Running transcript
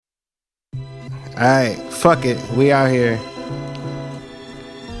Alright, fuck it. We out here.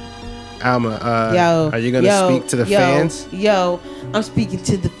 Alma, are you going to speak to the fans? I'm speaking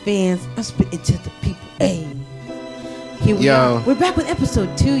to the fans. I'm speaking to the people. Hey. Here we are. We're back with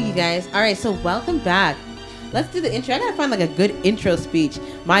episode 2, you guys. All right, so welcome back. Let's do the intro. I got to find like a good intro speech.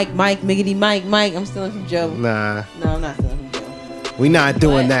 Mike, Miggity, Mike. I'm stealing from Joe. Nah. No, I'm not stealing from Joe. We not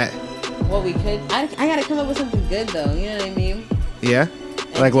doing that. Well, we could. I got to come up with something good, though. You know what I mean? Yeah?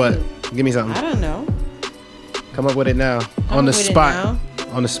 Like what? Give me something. I don't know. Come up with it now. On the spot.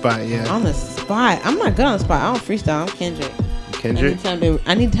 On the spot, yeah. On the spot. I'm not good on the spot. I don't freestyle. I'm Kendrick. Kendrick?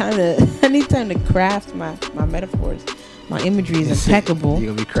 I need time to craft my metaphors. My imagery is impeccable.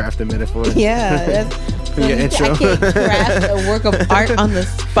 You're gonna be crafting metaphors. Yeah, that's for your intro. I can't craft a work of art on the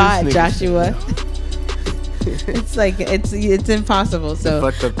spot, Joshua. It's like it's impossible. So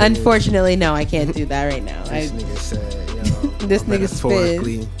unfortunately, no, I can't do that right now. This nigga said, this nigga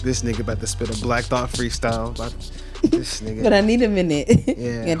spit. This nigga about to spit a Black Thought freestyle. This nigga. But I need a minute.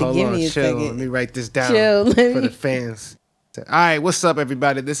 Yeah, you had to give me a second. Let me write this down for the fans. All right, what's up,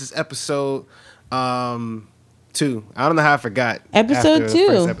 everybody? This is episode 2. I don't know how I forgot. Episode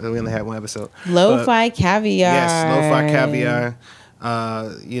 2. We only had one episode. Lo-fi caviar. Yes, lo-fi caviar.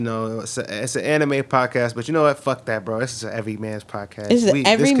 It's an anime podcast, but you know what? Fuck that, bro. This is an every man's podcast. This is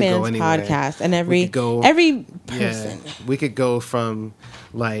every man's podcast, and every person. Yeah, we could go from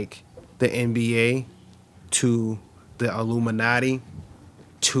like the NBA to the Illuminati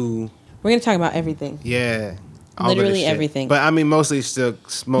to. We're gonna talk about everything. Yeah. Literally everything. But I mean, mostly anime. Still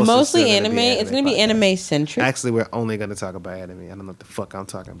It's going to be anime centric. Actually, we're only going to talk about anime. I don't know what the fuck I'm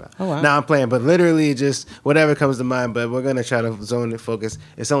talking about. Oh, wow. Nah, I'm playing, but literally just whatever comes to mind. But we're going to try to zone and focus.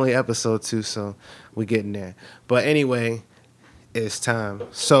 It's only episode 2, so we're getting there. But anyway, it's time.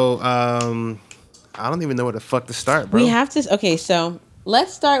 So, I don't even know where the fuck to start, bro. We have to. Okay, so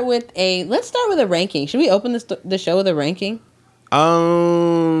let's start with a ranking. Should we open the show with a ranking?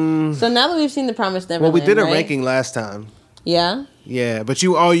 So now that we've seen the Promised Neverland, well, we did a ranking last time. Yeah. Yeah, but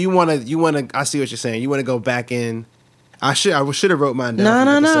you wanna. I see what you're saying. You wanna go back in. I should have wrote mine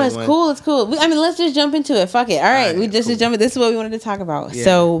down. No. It's cool. Let's just jump into it. Fuck it. All right. We just jump. This is what we wanted to talk about. Yeah.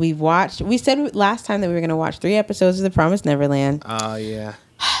 So we said last time that we were gonna watch 3 episodes of the Promised Neverland. Oh yeah.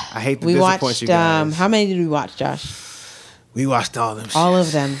 I hate to disappoint you guys. How many did we watch, Josh? We watched all them shits. All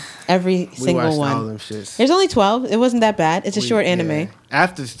of them. Every single one. All them shits. There's only 12. It wasn't that bad. It's a short anime. Yeah.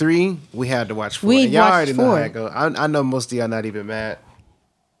 After 3, we had to watch 4. Y'all already know how it go. I know most of y'all not even mad.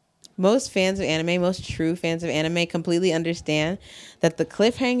 Most fans of anime, most true fans of anime completely understand that the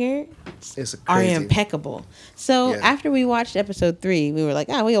cliffhanger are impeccable. So after we watched episode 3, we were like,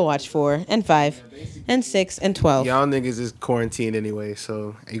 we'll watch 4 and 5 and 6 and 12. Y'all niggas is quarantined anyway,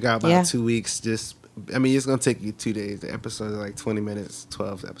 so you got about 2 weeks. It's going to take you 2 days. The episodes are like 20 minutes,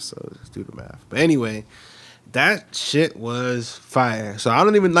 12 episodes. Let's do the math. But anyway, that shit was fire. So I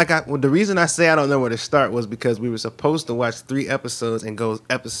don't even the reason I say I don't know where to start was because we were supposed to watch 3 episodes and go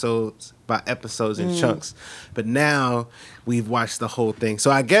episodes by episodes in chunks. But now we've watched the whole thing.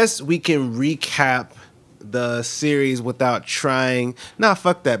 So I guess we can recap the series without trying. Nah,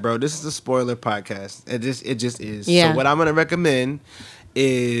 fuck that, bro. This is a spoiler podcast. It just is. Yeah. So what I'm going to recommend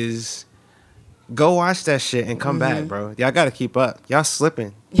is go watch that shit and come back, bro. Y'all got to keep up. Y'all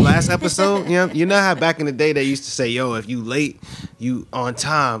slipping. Last episode, you know how back in the day they used to say, yo, if you late, you on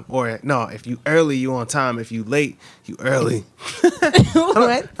time. Or, no, if you early, you on time. If you late, you early.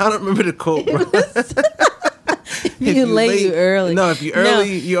 What? I don't remember the quote, bro. If you late, you early. No, if you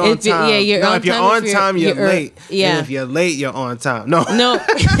early, you're on time. If you're on time, you're late. Yeah. And if you're late, you're on time. No.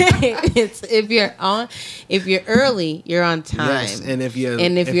 It's if you're early, you're on time. Yes, and if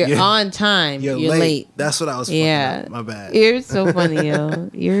you're on time, you're late. That's what I was fucking up. My bad. You're so funny, yo.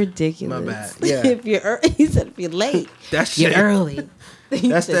 You're ridiculous. My bad. Yeah. He said if you're late, you're early.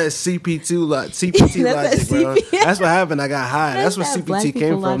 That's that CP2 CPT logic, bro. That's what happened. I got high. That's where CPT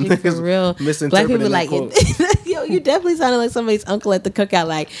came from. For real. Black people like it. Yo, you definitely sounded like somebody's uncle at the cookout.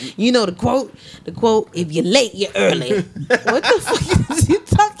 Like, you know the quote. If you're late, you're early. What the fuck is you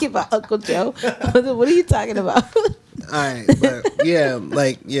talking about, Uncle Joe? What are you talking about? All right,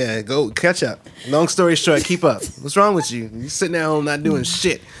 but go catch up. Long story short, keep up. What's wrong with you? You sitting at home not doing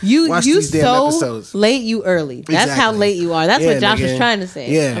shit. Watch these damn episodes. Late, you early. That's how late you are. That's what Josh was trying to say.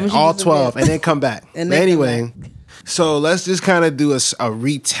 Yeah, all 12, and then come back. Anyway, so let's just kind of do a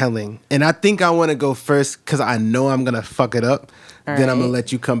retelling, and I think I want to go first because I know I'm gonna fuck it up. I'm gonna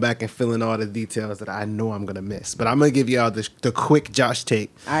let you come back and fill in all the details that I know I'm gonna miss. But I'm gonna give y'all the quick Josh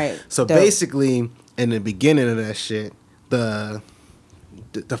take. All right. So basically, in the beginning of that shit, the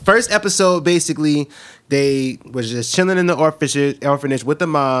the first episode, basically, they was just chilling in the orphanage with the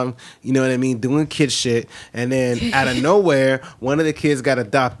mom, you know what I mean, doing kid shit. And then out of nowhere, one of the kids got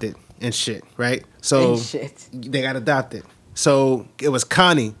adopted and shit, right? So they got adopted. So it was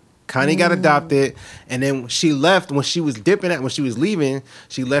Connie. Connie got adopted, and then she left when she was when she was leaving,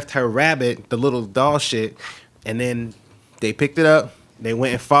 she left her rabbit, the little doll shit, and then they picked it up, they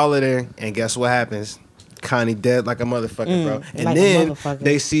went and followed her, and guess what happens? Connie dead like a motherfucker, bro. And like then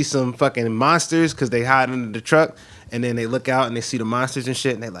they see some fucking monsters because they hide under the truck, and then they look out and they see the monsters and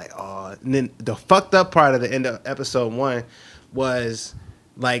shit, and they're like, oh. And then the fucked up part of the end of episode 1 was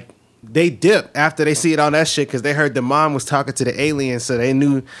like, they dip after they see it on that shit because they heard the mom was talking to the aliens, so they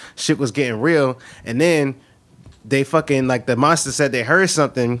knew shit was getting real. And then they fucking, like, the monster said they heard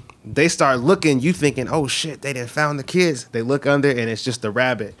something. They start looking, you thinking, oh shit, they done found the kids. They look under and it's just the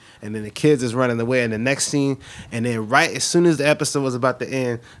rabbit. And then the kids is running away in the next scene. And then right as soon as the episode was about to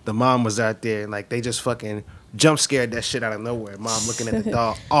end, the mom was out there. Like, they just fucking jump scared that shit out of nowhere. Mom looking at the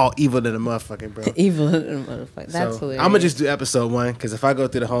doll, all evil to the motherfucking, bro. Evil to the motherfucker. That's hilarious. I'm gonna just do episode 1 because if I go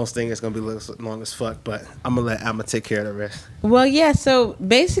through the whole thing, it's gonna be long as fuck. But I'm gonna let Alma take care of the rest. Well, yeah. So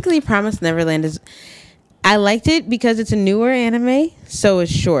basically, Promised Neverland is. I liked it because it's a newer anime, so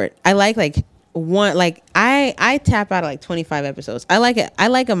it's short. I like one. Like I tap out at like 25 episodes. I like it. I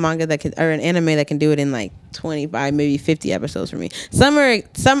like a manga or an anime that can do it in like 25, maybe 50 episodes for me.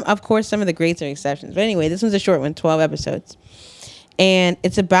 Of course, some of the greats are exceptions. But anyway, this one's a short one, 12 episodes. And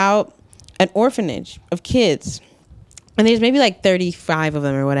it's about an orphanage of kids. And there's maybe like 35 of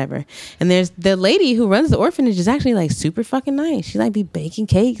them or whatever. And there's the lady who runs the orphanage is actually like super fucking nice. She like be baking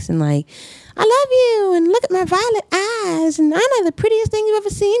cakes and like, I love you and look at my violet eyes and I know the prettiest thing you've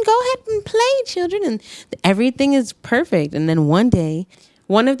ever seen. Go ahead and play, children. And everything is perfect. And then one day,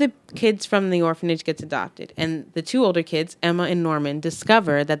 one of the kids from the orphanage gets adopted. And the two older kids, Emma and Norman,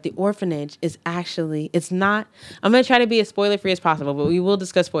 discover that the orphanage is actually, it's not, I'm going to try to be as spoiler-free as possible, but we will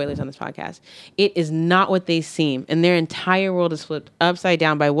discuss spoilers on this podcast. It is not what they seem. And their entire world is flipped upside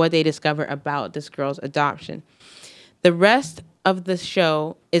down by what they discover about this girl's adoption. The rest of the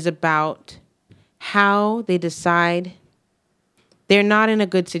show is about how they decide they're not in a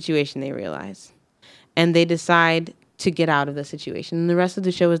good situation, they realize. And they decide to get out of the situation. And the rest of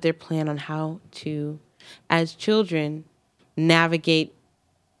the show is their plan on how to, as children, navigate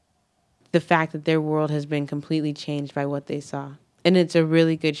the fact that their world has been completely changed by what they saw. And it's a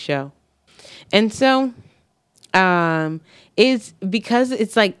really good show. And so it's because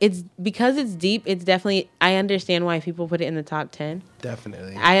it's deep, it's definitely, I understand why people put it in the top 10.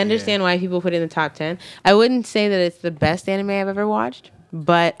 Definitely. I understand why people put it in the top 10. I wouldn't say that it's the best anime I've ever watched,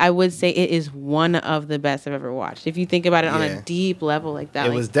 but I would say it is one of the best I've ever watched. If you think about it on a deep level like that.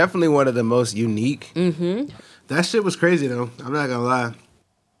 It was definitely one of the most unique. Mm-hmm. That shit was crazy, though. I'm not going to lie.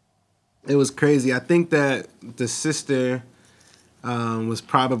 It was crazy. I think that the sister was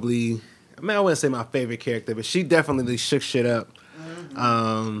probably, I wouldn't say my favorite character, but she definitely shook shit up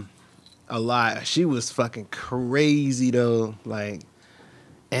a lot. She was fucking crazy, though. Like,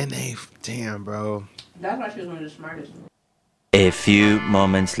 and damn, bro. That's why she was one of the smartest. A few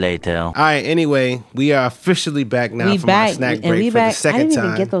moments later. All right, anyway, we are officially back now from our snack break for the second time. I didn't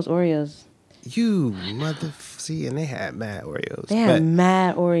even get those Oreos. You see, and they had mad Oreos. They had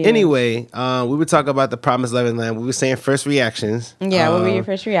mad Oreos. Anyway, we were talking about the Promised Neverland. We were saying first reactions. Yeah, what were your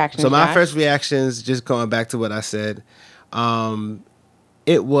first reactions, So my Josh? first reactions, just going back to what I said,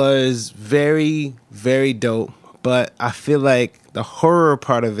 it was very, very dope, but I feel like the horror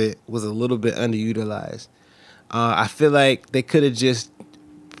part of it was a little bit underutilized. I feel like they could have just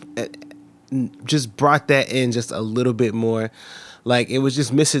brought that in just a little bit more. Like, it was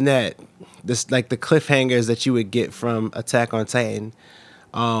just missing that. Like the cliffhangers that you would get from Attack on Titan.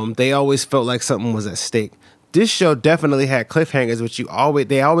 They always felt like something was at stake. This show definitely had cliffhangers, which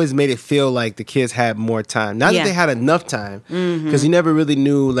they always made it feel like the kids had more time. Not that they had enough time, because you never really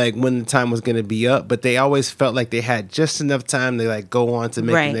knew like when the time was going to be up, but they always felt like they had just enough time to like go on to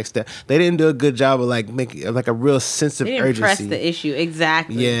make the next step. They didn't do a good job of like making like a real sense of urgency. Press the issue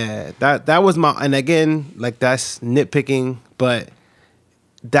exactly. Yeah, that was and again, like that's nitpicking, but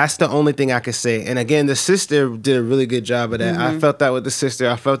that's the only thing I could say. And again, the sister did a really good job of that. I felt that with the sister.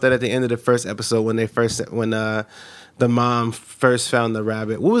 I felt that at the end of the first episode when the mom first found the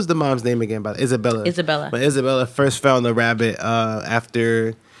rabbit. What was the mom's name again? Isabella. When Isabella first found the rabbit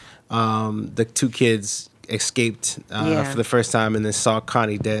after the two kids escaped for the first time and then saw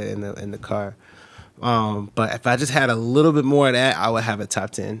Connie dead in the car. But if I just had a little bit more of that, I would have a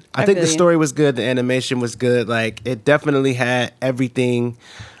top 10. I think the story was good. The animation was good. Like, it definitely had everything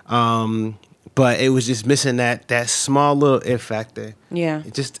but it was just missing that small little if factor. Yeah.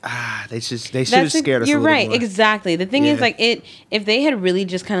 It just they should have scared us. You're a little right, more. exactly. The thing is, like, if they had really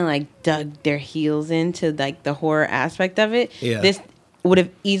just kind of like dug their heels into like the horror aspect of it, this would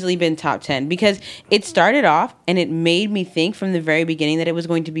have easily been top 10 because it started off and it made me think from the very beginning that it was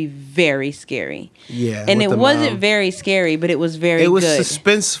going to be very scary. Yeah. And it wasn't very scary, but it was very good. It was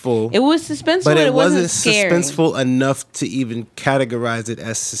suspenseful. It was suspenseful, but it wasn't scary. suspenseful enough to even categorize it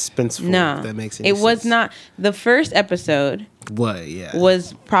as suspenseful. No. If that makes any sense. It was not. The first episode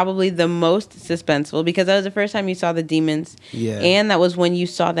was probably the most suspenseful because that was the first time you saw the demons. Yeah. And that was when you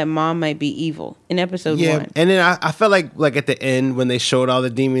saw that mom might be evil in episode 1. And then I felt like at the end when they showed all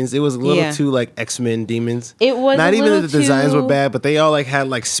the demons, it was a little too like X-Men demons. It was not even that the designs were too... bad, but they all like had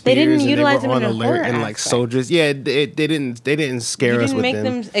like spears they didn't and utilize they were on alert and like soldiers. Yeah, they didn't scare us with them. You didn't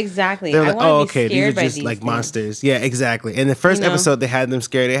make them exactly. They were like, I want to be these scared are by just these like things. monsters. Yeah, exactly. In the first episode, they had them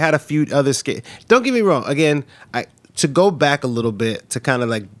scared. They had a few other scare. Don't get me wrong. Again, to go back a little bit, to kind of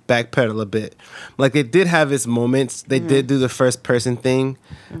like backpedal a bit, like they did have its moments. They did do the first person thing.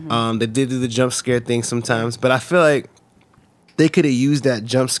 They did do the jump scare thing sometimes, but I feel like they could have used that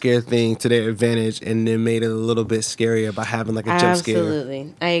jump scare thing to their advantage and then made it a little bit scarier by having like a jump scare.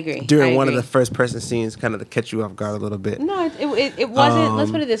 Absolutely, I agree. During one of the first person scenes, kind of to catch you off guard a little bit. No, it wasn't. Let's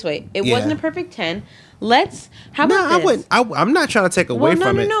put it this way: it wasn't a perfect 10. How about this? I'm not trying to take away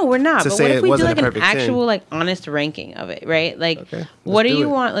from it. No, we're not. But what if we do like an 10. actual like honest ranking of it, right? Like, what do you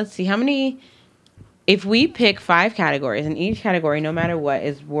want? Let's see how many. If we pick 5 categories, and each category, no matter what,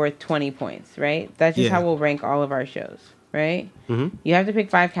 is worth 20 points, right? That's just how we'll rank all of our shows, right? Mm-hmm. You have to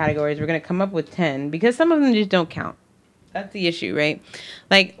pick 5 categories. We're gonna come up with 10 because some of them just don't count. That's the issue, right?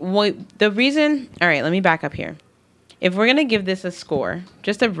 Like, the reason. All right, let me back up here. If we're gonna give this a score,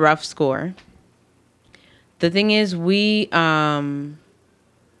 just a rough score. The thing is, we were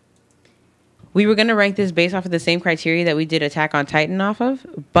going to rank this based off of the same criteria that we did Attack on Titan off of,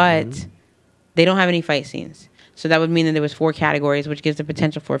 but they don't have any fight scenes. So that would mean that there was 4 categories, which gives the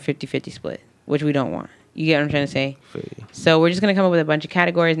potential for a 50-50 split, which we don't want. You get what I'm trying to say? So we're just going to come up with a bunch of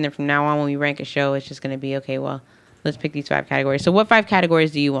categories, and then from now on, when we rank a show, it's just going to be, okay, well, let's pick these 5 categories. So what 5 categories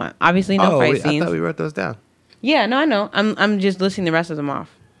do you want? Obviously, no fight scenes. I thought we wrote those down. Yeah, no, I know. I'm just listing the rest of them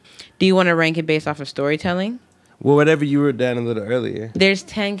off. Do you want to rank it based off of storytelling? Well, whatever you wrote down a little earlier. There's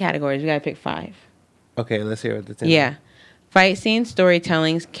 10 categories. We got to pick 5. Okay, let's hear what the 10 Yeah. Fight scenes,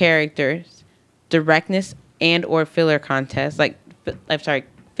 storytelling, characters, directness, and or filler content.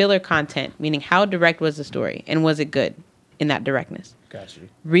 Filler content, meaning how direct was the story and was it good in that directness? Got you.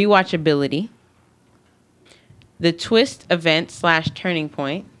 Rewatchability, the twist, event / turning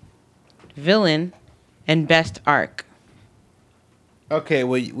point, villain, and best arc. Okay,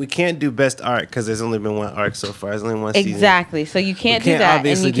 well, we can't do best arc because there's only been 1 arc so far. There's only 1 season. Exactly. So you can't do that.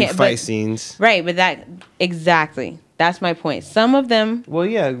 Obviously, and you can't do fight scenes. Right, but exactly. That's my point. Some of them. Well,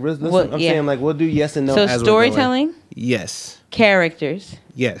 yeah. I'm saying like we'll do yes and no. So as storytelling. We're going. Yes. Characters.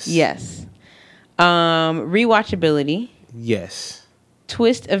 Yes. Yes. Rewatchability. Yes.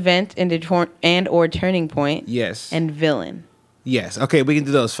 Twist, event, and or turning point. Yes. And villain. Yes. Okay, we can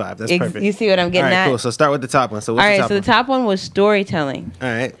do those 5. That's perfect. You see what I'm getting at? All right, cool. So start with the top one. So what's all right, the top one? The top one was storytelling. All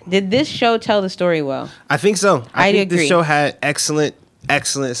right. Did this show tell the story well? I think so. I think agree. This show had excellent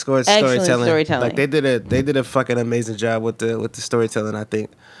storytelling. Like they did a fucking amazing job with the storytelling, I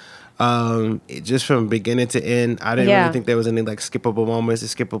think. Just from beginning to end, I didn't really think there was any like skippable moments or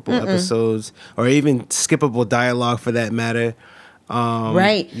skippable episodes or even skippable dialogue for that matter.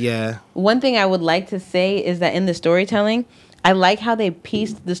 Right. Yeah. One thing I would like to say is that in the storytelling, I like how they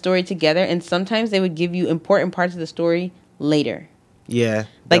pieced the story together, and sometimes they would give you important parts of the story later. Yeah.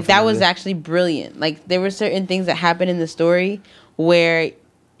 Like, that was actually brilliant. Like, there were certain things that happened in the story where,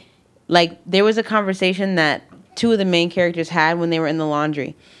 like, there was a conversation that 2 of the main characters had when they were in the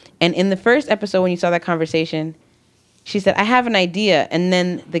laundry. And in the first episode, when you saw that conversation, she said, I have an idea. And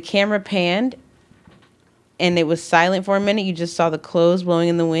then the camera panned, and it was silent for a minute. You just saw the clothes blowing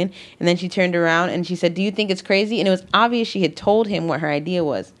in the wind. And then she turned around and she said, do you think it's crazy? And it was obvious she had told him what her idea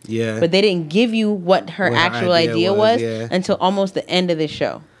was. Yeah. But they didn't give you what her actual idea was until almost the end of the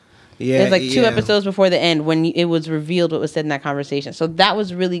show. Yeah. It was like 2 episodes before the end when it was revealed what was said in that conversation. So that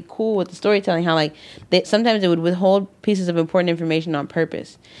was really cool with the storytelling, how like sometimes they would withhold pieces of important information on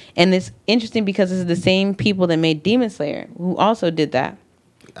purpose. And it's interesting because this is the same people that made Demon Slayer who also did that.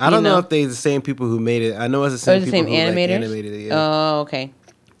 I don't know if they're the same people who made it. I know it's the same people who animators? Like, animated it. Yeah. Oh, okay.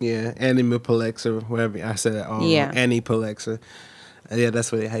 Yeah, Animiplex or whatever I said. Aniplex. Yeah, that's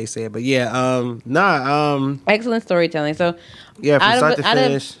how you say it. But yeah, excellent storytelling. So yeah, from start to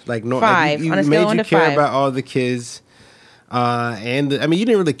finish, like 5, you on a made scale you to care 5. about all the kids. And I mean, you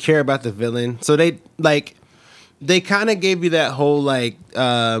didn't really care about the villain, so they kind of gave you that whole like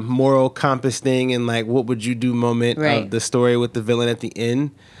moral compass thing and like what would you do moment of the story with the villain at the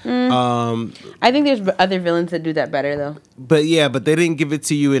end. I think there's other villains that do that better though. But they didn't give it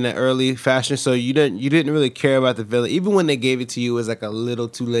to you in an early fashion, so you didn't really care about the villain. Even when they gave it to you, it was like a little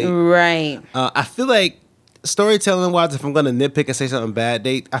too late. Right. I feel like storytelling wise, if I'm gonna nitpick and say something bad,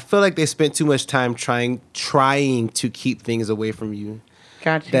 I feel like they spent too much time trying to keep things away from you.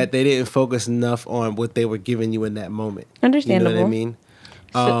 Gotcha. That they didn't focus enough on what they were giving you in that moment. Understandable. You know what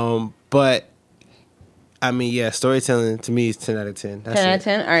I mean? But I mean, yeah, storytelling to me is 10 out of 10. That's 10 out of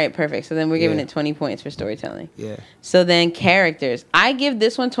 10? All right, perfect. So then we're giving it 20 points for storytelling. Yeah. So then characters. I give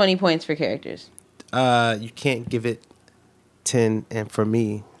this one 20 points for characters. You can't give it 10 and for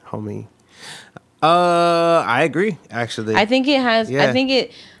me, homie. I agree, actually. I think it has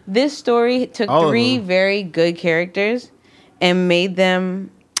this story took three very good characters and made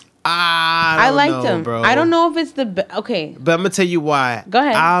them I liked them, bro. I don't know if it's okay. But I'm gonna tell you why. Go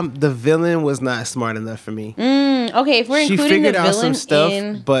ahead. The villain was not smart enough for me. Okay, if we're including the villain, she figured out some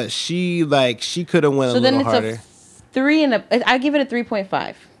stuff, but she could have went a little harder. So then it's a 3 I give it a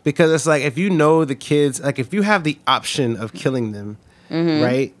 3.5. Because it's like if you know the kids, like if you have the option of killing them,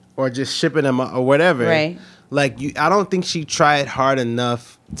 right, or just shipping them or whatever, right. Like I don't think she tried hard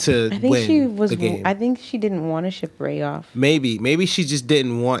enough to win the game. I think she didn't want to ship Ray off. Maybe she just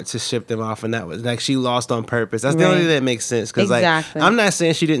didn't want to ship them off, and that was like she lost on purpose. That's the only thing that makes sense. Because like I'm not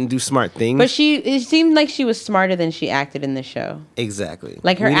saying she didn't do smart things, but it seemed like she was smarter than she acted in the show. Exactly.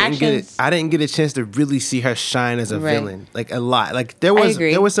 Like her actions. I didn't get a chance to really see her shine as a villain, like a lot. Like there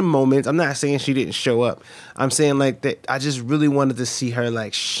was some moments. I'm not saying she didn't show up. I'm saying like that. I just really wanted to see her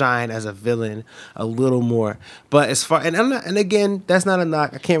like shine as a villain a little more. But as far and again, that's not a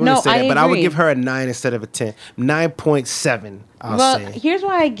knock. I can't really say that. But I would give her a 9 instead of a 10. 9.7. I'll say. Here's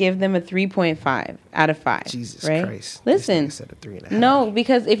why I give them a 3.5 out of 5. Jesus right? Christ! Listen, instead of 3.5. No,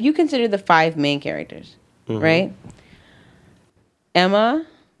 because if you consider the 5 main characters, right? Emma,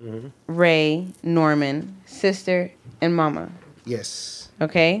 Ray, Norman, sister, and Mama. Yes.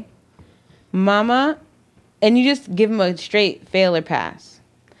 Okay. Mama, and you just give them a straight fail or pass.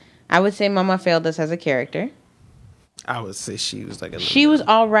 I would say Mama failed us as a character. I would say she was like she was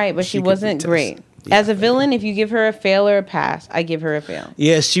all right, but she wasn't great. Yeah, as a villain, if you give her a fail or a pass, I give her a fail.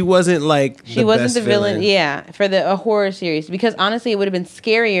 Yeah, she wasn't like she wasn't the villain. Yeah, for a horror series, because honestly, it would have been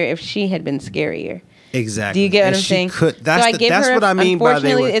scarier if she had been scarier. Exactly. Do you get what I'm saying? That's what I mean by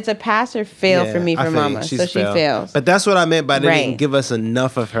unfortunately, it's a pass or fail for me for Mama, so she fails. But that's what I meant by they didn't give us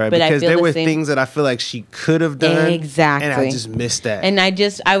enough of her, because there were things that I feel like she could have done. Exactly. And I just missed that. And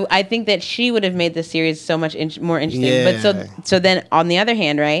I think that she would have made the series so much more interesting. Yeah. But so then on the other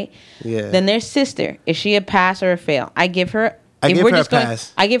hand, right? Yeah. Then there's sister. Is she a pass or a fail? I give her a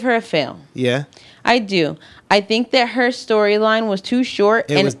pass. I give her a fail. Yeah. I do. I think that her storyline was too short,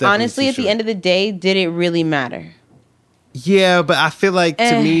 and honestly, at the end of the day, did it really matter? Yeah, but I feel like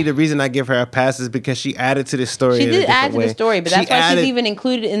to me, the reason I give her a pass is because she added to the story. She did add to the story, but that's why she's even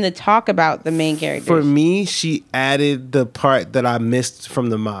included in the talk about the main characters. For me, she added the part that I missed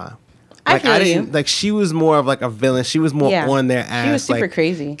from the Ma. Like I didn't like. She was more of like a villain. She was more on their ass. She was super like,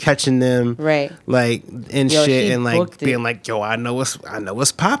 crazy, catching them, right? Like and shit, and like being like, "Yo, I know what's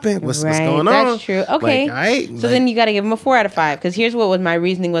popping. What's going on?" That's true. Okay, like, right? So then you got to give them a 4 out of 5, because here's what my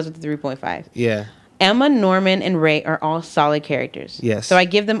reasoning was with the 3.5. Yeah. Emma, Norman, and Ray are all solid characters. Yes. So I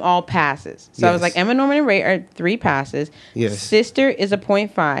give them all passes. So I was like, Emma, Norman, and Ray are 3 passes. Yes. Sister is a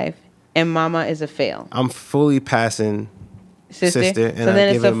 0.5, and Mama is a fail. I'm fully passing. Sister, and so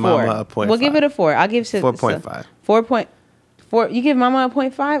then it's a 4. Mama a 0.5. We'll give it a 4. I'll give sister 4.5. 4.4. You give Mama a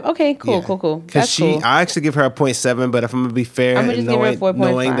 0.5? Okay, cool. Because I actually give her a 0.7, but if I'm gonna be fair, I'm gonna just give her a 4.5.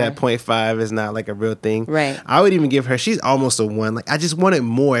 Knowing that 0.5 is not like a real thing, right? I would even give her. She's almost a 1. Like I just wanted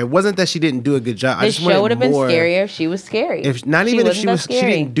more. It wasn't that she didn't do a good job. The show would have been scarier if she was scary. If she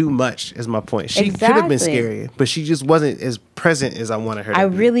didn't do much. Is my point. She could have been scarier, but she just wasn't as present as I wanted her to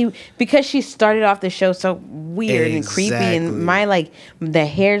be. Because she started off the show so weird and creepy, and the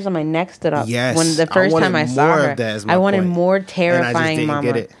hairs on my neck stood up when the first time I saw her. I wanted more terrifying Mama.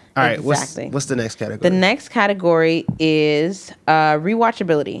 Get it. All right, what's the next category? The next category is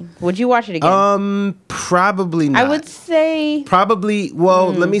rewatchability. Would you watch it again? Probably not. I would say probably.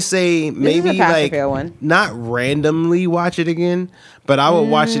 Well, let me say maybe like not randomly watch it again, but I would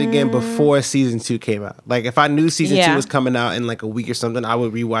watch it again before season 2 came out. Like if I knew season 2 was coming out in like a week or something, I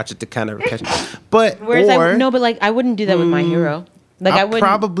would rewatch it to kind of catch. But I wouldn't do that with My Hero. Like I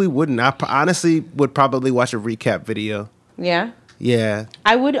probably wouldn't. I honestly would probably watch a recap video. Yeah. Yeah.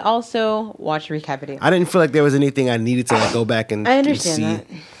 I would also watch a recap video. I didn't feel like there was anything I needed to like go back and I understand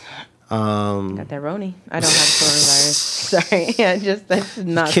see. that. Got that Roni. I don't have coronavirus. Sorry. Yeah, that's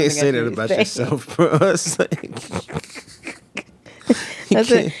not. You can't say that about yourself, bro. It's like, that's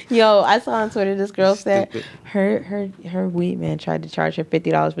it. Yo, I saw on Twitter this girl said her weed man tried to charge her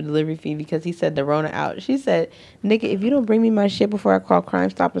 $50 for delivery fee because he said the Rona out. She said, "Nigga, if you don't bring me my shit before I call Crime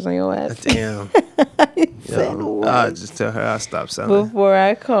Stoppers on your ass." Damn. I'll just tell her I'll stop selling. Before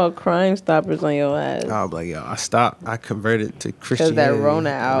I call Crime Stoppers on your ass. I'll be like, yo, I stopped. I converted to Christianity. Because that Rona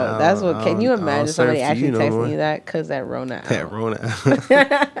out. That's what. Can you imagine somebody actually texting you that? Because that Rona out. That Rona out.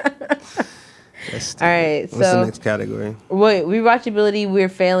 All right. What's the next category? Wait, rewatchability. We're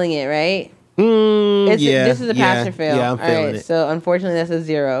failing it, right? This is a pass or fail. Yeah, I'm failing it. So unfortunately, that's a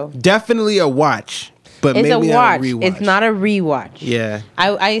 0. Definitely a watch, but it's maybe a watch. not a rewatch. It's not a rewatch. Yeah.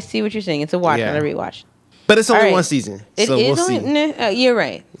 I see what you're saying. It's a watch, not a rewatch. But it's only one season, so we'll see. You're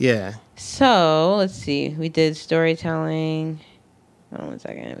right. Yeah. So let's see. We did storytelling. Hold on 1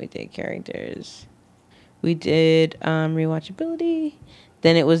 second. We did characters. We did rewatchability.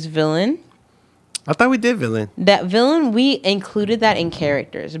 Then it was villain. I thought we did villain. That villain, we included that in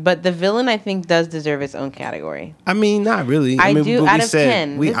characters, but the villain I think does deserve its own category. I mean, not really. I mean, do. Out of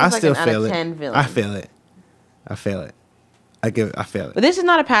 10, I still like fail it. 10 villain. I fail it. I fail it. I fail it. But this is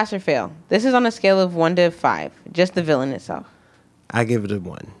not a pass or fail. This is on a scale of 1 to 5. Just the villain itself. I give it a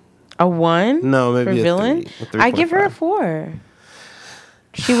 1. A 1? No, maybe for a villain. 3. I give her a 4.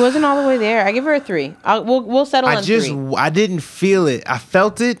 She wasn't all the way there. I give her a 3. We'll settle on 3. I didn't feel it. I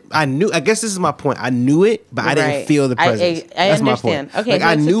felt it. I knew. I guess this is my point. I knew it, but I didn't feel the presence. I That's understand. my point. Okay, like so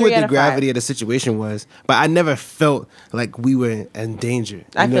I it's knew a 3 what out the of gravity 5. of the situation was, but I never felt like we were in danger.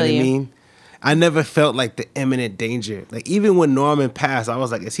 You know what I mean? I never felt like the imminent danger. Like even when Norman passed, I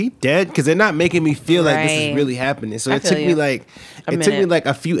was like, "Is he dead?" Because they're not making me feel like this is really happening. So it took me like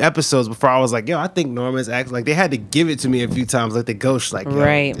a few episodes before I was like, "Yo, I think Norman's acting." Like they had to give it to me a few times, like the ghost, like, "Yo,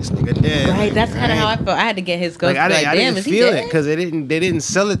 this nigga dead." Right, that's kind of how I felt. I had to get his ghost. Like, I didn't feel it because they didn't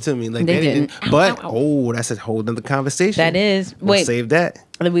sell it to me. Like they didn't. But that's a whole nother conversation. That is. We'll save that.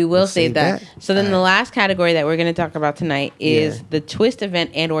 We will save that. So then the last category that we're going to talk about tonight is the twist event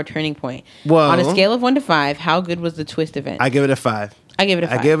and or turning point. Well, on a scale of 1 to 5, how good was the twist event? I give it a 5. I give it a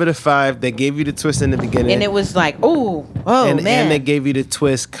 5. I give it a 5. They gave you the twist in the beginning. And it was like, oh, man. And they gave you the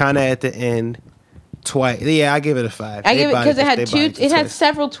twist kind of at the end. Twice. Yeah, I give it a 5. I give it because it had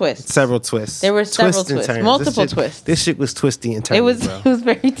several twists. Several twists. There were several twists. Multiple twists. This shit was twisty and turny. It was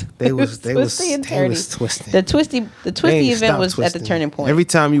very They was twisty and turny. They was twisting. The twisty event was at the turning point. Every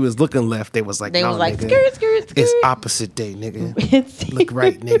time you was looking left, they was like, they no, was like, nigga, skirt. It's opposite day, nigga. Look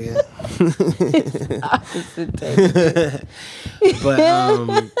right, nigga. It's opposite day.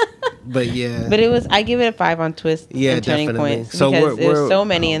 But yeah. But it was. I give it a 5 on twist and turning definitely. points because there's so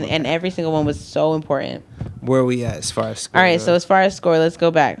many and every single one was so important. Where are we at as far as score? All right, so as far as score, let's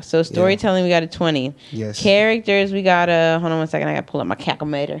go back. So storytelling, we got a 20. Yes. Characters, we got a. Hold on 1 second. I got to pull up my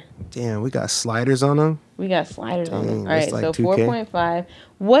calculator. Damn, we got sliders on them. We got sliders on them. All right, like so 2K. 4.5.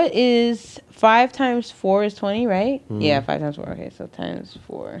 What is 5 times 4 is 20, right? Mm-hmm. Yeah, 5 times 4. Okay, so times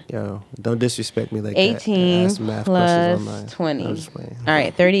 4. Yo, don't disrespect me like 18 that. 18 math plus 20. All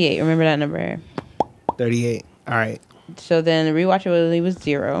right, 38. Remember that number. 38. All right. So then the rewatchability was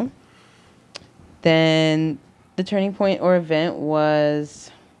 0. Then the turning point or event was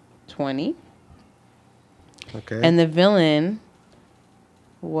 20. Okay. And the villain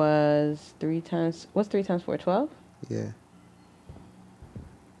was 3 times. What's 3 times 4? 12? Yeah.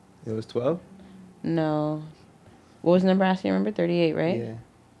 It was 12? No. What was the number I asked you? Remember? 38, right? Yeah.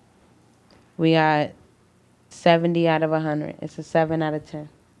 We got 70 out of 100. It's a 7 out of 10.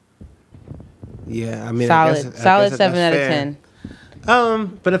 Yeah, I mean, solid 7 out of 10.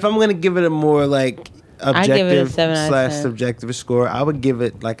 But if I'm gonna give it a more like objective / subjective score, I would give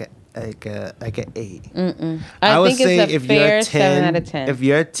it like an 8. I would think say it's a if fair your 7 out of 10. If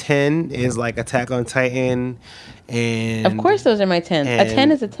your 10 is like Attack on Titan, and of course those are my 10s. A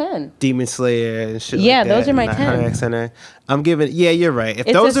 10 is a 10. Demon Slayer and shit. Yeah, like that, those are my 10s. I'm giving. Yeah, you're right. If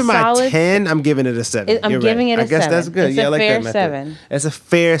those are my 10, I'm giving it a 7. I'm giving it a 7. I guess that's good. It's yeah, I like fair that method. 7. It's a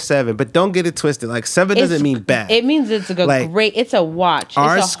fair 7, but don't get it twisted. Like 7 doesn't mean bad. It means it's a great. It's a watch.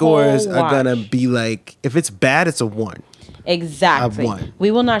 Our it's a scores whole are watch. gonna be like, if it's bad, it's a 1. Exactly. 1. We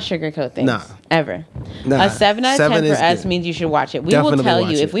will not sugarcoat things. Nah. Ever. Nah. A 7 out of 10 for us good. means you should watch it. We Definitely will tell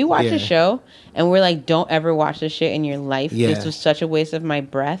watch you it. if we watch a show and we're like, don't ever watch this shit in your life. Yeah. This was such a waste of my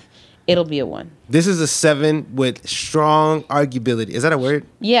breath. It'll be a 1. This is a 7 with strong arguability. Is that a word?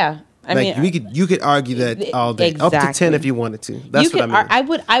 Yeah. I mean, you could argue that all day, exactly. up to 10 if you wanted to. That's what I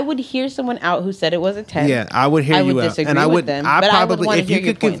mean. I would hear someone out who said it was a 10. Yeah, I would hear you out, and I would. Them, I probably, I if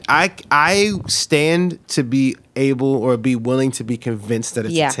you could, I stand to be able or be willing to be convinced that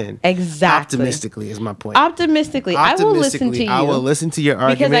it's a 10. Exactly. Optimistically is my point. Optimistically, I will listen to you. I will listen to your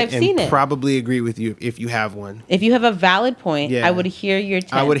argument because I've seen it. Probably agree with you if you have one. If you have a valid point, I would hear your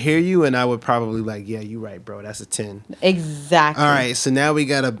 10. I would hear you, and I would probably like, yeah, you're right, bro. That's a 10. Exactly. All right, so now we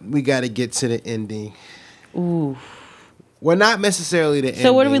gotta get to the ending. Ooh. Well, not necessarily the ending.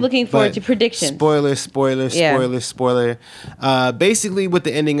 So what are we looking forward to? Predictions. Spoiler. Basically, with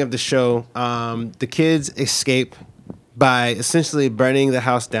the ending of the show, the kids escape by essentially burning the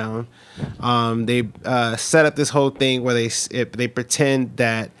house down. They set up this whole thing where they pretend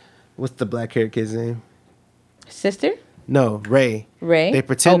that, what's the black-haired kid's name? Sister? No, Ray. Ray? They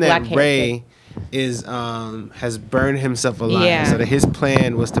pretend that Ray is has burned himself alive. Yeah. So that his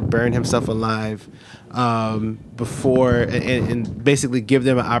plan was to burn himself alive before and basically give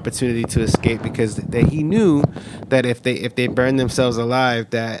them an opportunity to escape, because he knew that if they burned themselves alive,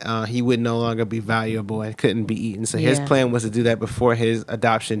 that he would no longer be valuable and couldn't be eaten. So his plan was to do that before his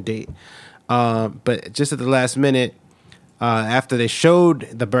adoption date. But just at the last minute, after they showed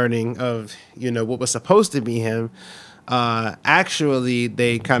the burning of what was supposed to be him, actually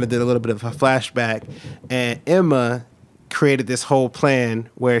they kind of did a little bit of a flashback, and Emma created this whole plan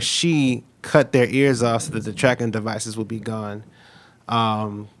where she cut their ears off so that the tracking devices would be gone,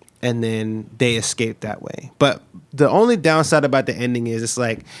 and then they escaped that way. But the only downside about the ending is it's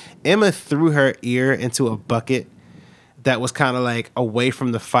like Emma threw her ear into a bucket that was kind of like away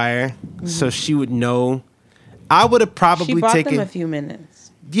from the fire, so she would know. I would have probably taken them a few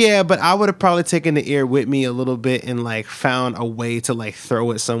minutes. Yeah, but I would have probably taken the ear with me a little bit and like found a way to like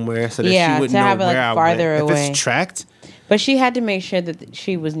throw it somewhere so that she would know where I went. If it's tracked. But she had to make sure that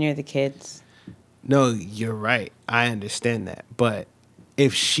she was near the kids. No, you're right. I understand that. But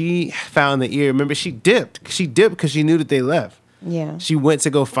if she found the ear, remember she dipped. She dipped because she knew that they left. Yeah. She went to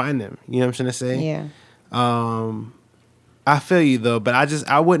go find them. You know what I'm trying to say? Yeah. I feel you though, but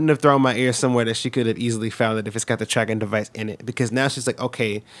I wouldn't have thrown my ear somewhere that she could have easily found it if it's got the tracking device in it, because now she's like,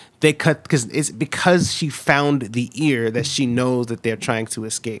 okay, they cut, because she found the ear that she knows that they're trying to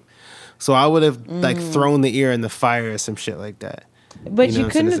escape. So I would have like thrown the ear in the fire or some shit like that. But you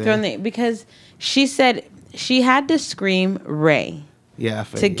couldn't have thrown it because she said she had to scream Ray. Yeah, I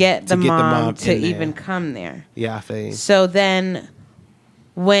feel to get the mom to even come there. Yeah, I feel you. So then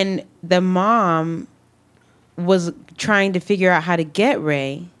when the mom was trying to figure out how to get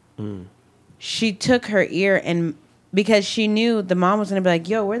Ray, she took her ear, and because she knew the mom was going to be like,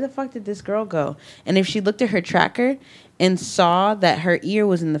 yo, where the fuck did this girl go? And if she looked at her tracker and saw that her ear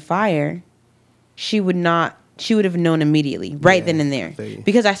was in the fire, she would have known immediately, right then and there.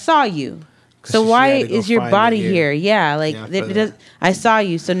 Because I saw you. So why is your body here? Yeah, like I saw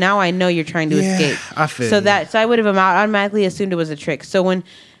you, so now I know you're trying to escape. I feel so I would have automatically assumed it was a trick. So when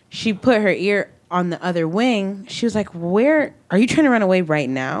she put her ear on the other wing, she was like, where are you trying to run away right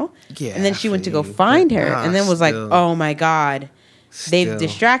now? Yeah. And then she went to go find her and then was like, oh my God, they've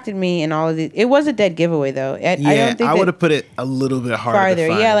distracted me and all of these. It was a dead giveaway though. I don't think I would have put it a little bit farther.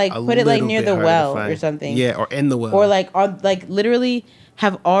 Yeah, like put it like near the well or something. Yeah, or in the well. Or like literally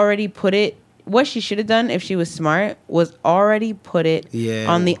have already put it. What she should have done if she was smart was already put it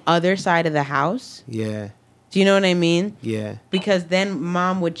on the other side of the house. Yeah. Do you know what I mean? Yeah. Because then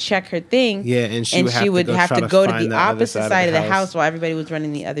mom would check her thing. Yeah, and she would have to go to the opposite side of the house while everybody was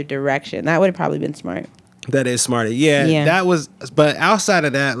running the other direction. That would have probably been smart. That is smarter. Yeah. That was, but outside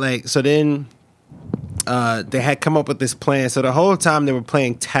of that, like, so then they had come up with this plan. So the whole time they were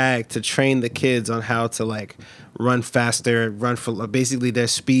playing tag to train the kids on how to like run faster, run for basically their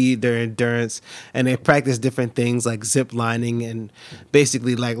speed, their endurance, and they practiced different things like zip lining and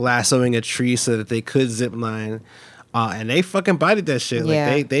basically like lassoing a tree so that they could zip line. And they fucking bodied that shit.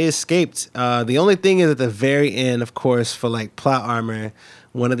 Like they escaped. The only thing is at the very end, of course, for like plot armor,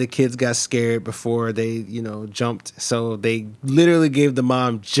 one of the kids got scared before they, jumped. So they literally gave the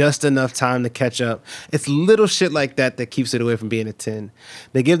mom just enough time to catch up. It's little shit like that that keeps it away from being a 10.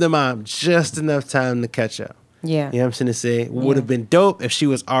 They give the mom just enough time to catch up. Yeah. You know what I'm saying to say? It would have been dope if she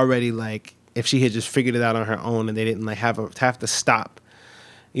was already like, if she had just figured it out on her own and they didn't like have to stop,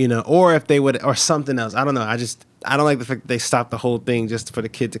 or if they would, or something else. I don't know. I don't like the fact that they stopped the whole thing just for the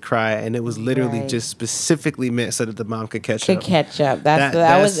kid to cry, and it was literally just specifically meant so that the mom could catch up.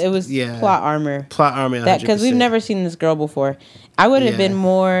 It was plot armor. Plot armor. Because we've never seen this girl before. I would have been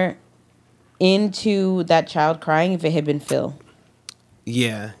more into that child crying if it had been Phil.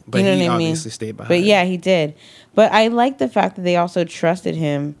 Yeah, but he obviously stayed behind. But yeah, he did. But I like the fact that they also trusted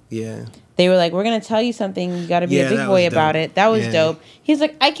him. Yeah. They were like, we're going to tell you something. You got to be a big boy about it. That was dope. He's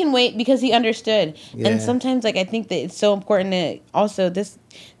like, I can wait because he understood. Yeah. And sometimes, like, I think that it's so important to also this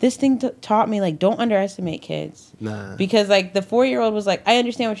thing taught me, like, don't underestimate kids. Nah. Because, like, the 4-year-old was like, I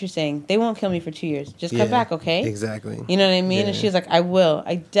understand what you're saying. They won't kill me for 2 years. Just come back, okay? Exactly. You know what I mean? Yeah. And she was like, I will.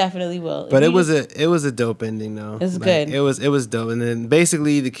 I definitely will. But it was a dope ending, though. It was good. It was dope. And then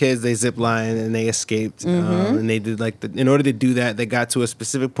basically the kids, they zip line and they escaped. And they did, like, in order to do that, they got to a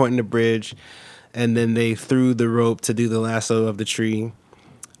specific point in the bridge. And then they threw the rope to do the lasso of the tree.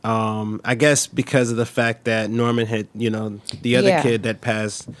 I guess because of the fact that Norman had, the other kid that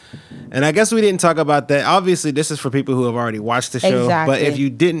passed. And I guess we didn't talk about that. Obviously, this is for people who have already watched the show. Exactly. But if you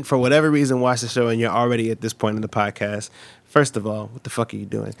didn't, for whatever reason, watch the show and you're already at this point in the podcast, first of all, what the fuck are you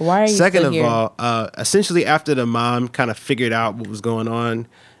doing? Why are you Second still of here? all, essentially after the mom kind of figured out what was going on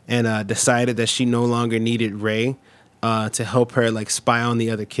and decided that she no longer needed Ray, to help her like spy on the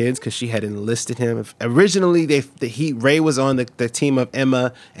other kids because she had enlisted him. Originally, Ray was on the team of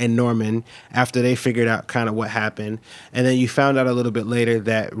Emma and Norman after they figured out kind of what happened, and then you found out a little bit later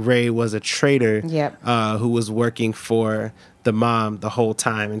that Ray was a traitor who was working for the mom the whole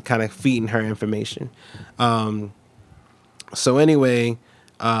time and kind of feeding her information. So anyway.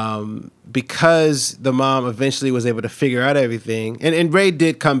 Because the mom eventually was able to figure out everything, and Ray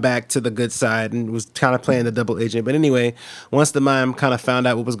did come back to the good side and was kind of playing the double agent. But anyway, once the mom kind of found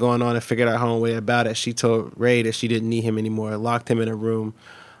out what was going on and figured out her own way about it, she told Ray that she didn't need him anymore, locked him in a room.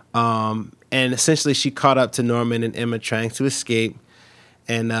 And essentially she caught up to Norman and Emma trying to escape.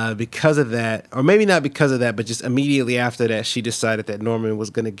 And because of that, or maybe not because of that, but just immediately after that, she decided that Norman was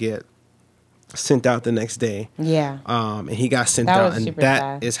going to get sent out the next day. Yeah. And he got sent out, and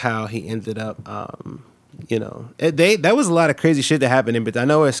that is how he ended up. That was a lot of crazy shit that happened in. But I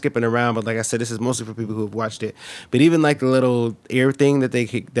know we're skipping around, but like I said, this is mostly for people who have watched it. But even like the little ear thing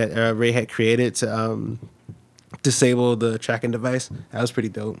that Ray had created to disable the tracking device, that was pretty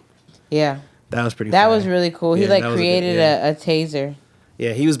dope. Yeah. That was pretty. That fun. was really cool. He created a taser.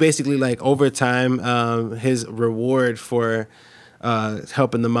 Yeah, he was basically like over time, his reward for.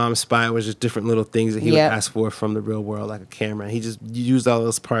 Helping the mom spy was just different little things that he would ask for from the real world, like a camera. He just used all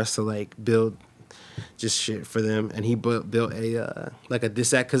those parts to like build just shit for them, and he built a like a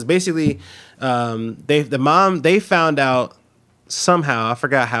disact because basically they found out somehow, I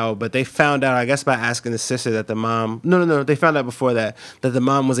forgot how, but they found out, I guess by asking the sister that the mom they found out before that the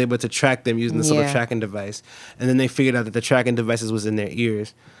mom was able to track them using this little tracking device, and then they figured out that the tracking devices was in their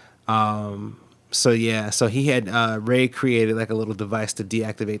ears. So he had Ray created like a little device to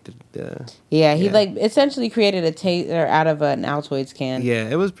deactivate the he like essentially created a taser out of an Altoids can. Yeah,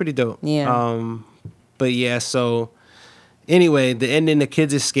 it was pretty dope. Yeah. But yeah, so anyway, the ending, the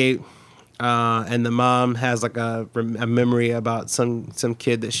kids escape, and the mom has like a memory about some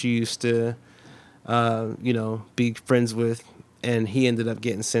kid that she used to, be friends with, and he ended up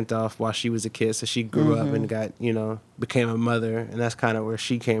getting sent off while she was a kid. So she grew up and got became a mother, and that's kind of where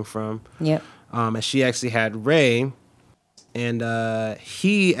she came from. Yep. And she actually had Ray, and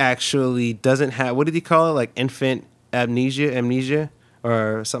he actually doesn't have, what did he call it? Like infant amnesia,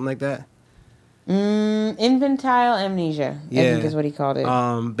 or something like that? Infantile amnesia, I think is what he called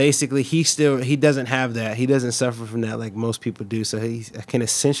it. Basically, he doesn't have that. He doesn't suffer from that like most people do. So he can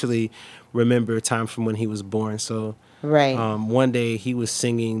essentially remember time from when he was born. So right. One day he was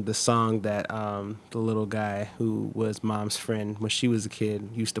singing the song that the little guy who was mom's friend when she was a kid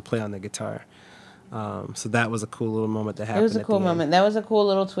used to play on the guitar. So that was a cool little moment that happened. It was a cool moment. That was a cool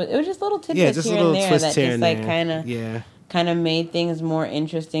little twist. It was just little tidbits here and there that just like kind of made things more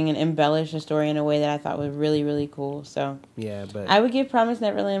interesting and embellished the story in a way that I thought was really, really cool. So but I would give Promised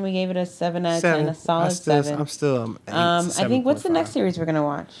Neverland. We gave it a 7 out of 10, a solid 7. I'm still. I think what's the next series we're gonna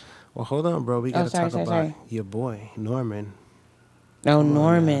watch? Well, hold on, bro. We gotta talk about your boy Norman. Oh,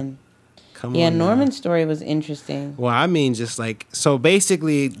 Norman. Norman's story was interesting. Well, I mean, just like, so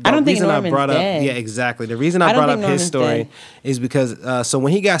basically, I don't think Norman's dead. Yeah, exactly. The reason I brought up his story is because, so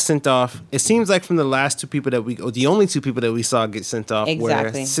when he got sent off, it seems like from the last two people that the only two people that we saw get sent off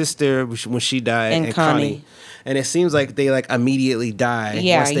were sister when she died and Connie. And it seems like they like immediately die.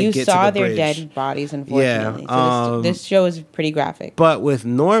 Yeah, once they you get saw to the their bridge. dead bodies, unfortunately. So this show is pretty graphic. But with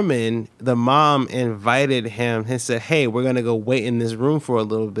Norman, the mom invited him and said, "Hey, we're gonna go wait in this room for a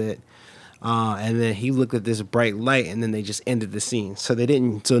little bit." And then he looked at this bright light, and then they just ended the scene. So they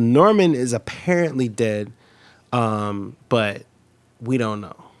didn't. So Norman is apparently dead, but we don't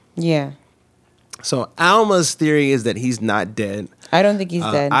know. Yeah. So Alma's theory is that he's not dead. I don't think he's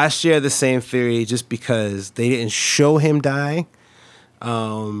dead. I share the same theory just because they didn't show him die.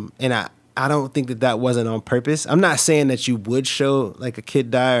 And I don't think that wasn't on purpose. I'm not saying that you would show like a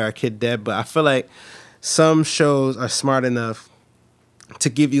kid die or a kid dead, but I feel like some shows are smart enough to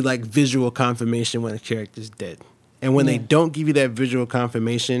give you like visual confirmation when a character's dead. And when they don't give you that visual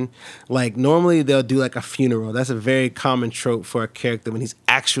confirmation, like normally they'll do like a funeral. That's a very common trope for a character when he's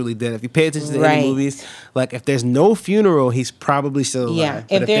actually dead. If you pay attention to any movies, like if there's no funeral, he's probably still alive.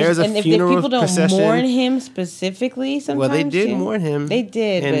 Yeah, but if there's a funeral if people don't procession, mourn him specifically, sometimes well, they did mourn him. They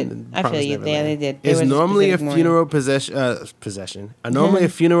did, but I feel you. Yeah, they did. It's normally a funeral normally a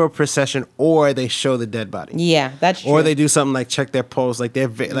funeral procession, or they show the dead body. Yeah, that's true. Or they do something like check their pulse. Like they're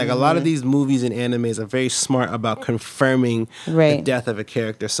like a lot of these movies and animes are very smart about confirming the death of a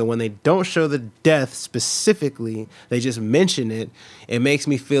character. So when they don't show the death specifically, they just mention it. It makes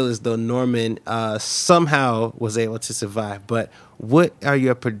me feel as though Norman somehow was able to survive. But what are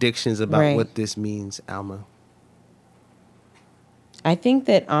your predictions about what this means, Alma? I think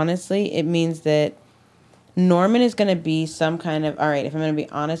that honestly, it means that Norman is going to be some kind of, all right, if I'm going to be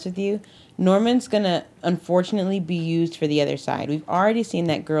honest with you, Norman's going to unfortunately be used for the other side. We've already seen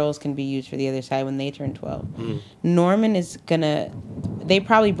that girls can be used for the other side when they turn 12. Norman is going to, they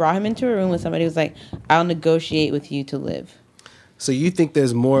probably brought him into a room with somebody who's like, I'll negotiate with you to live. So you think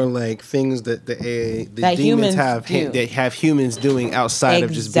there's more like things that the demons have that have humans doing outside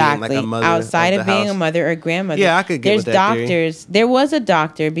of just being like a mother, outside of being a mother or grandmother. Yeah, I could get with that doctors. Theory. There was a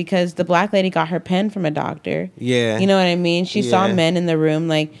doctor because the black lady got her pen from a doctor. Yeah, you know what I mean. She saw men in the room,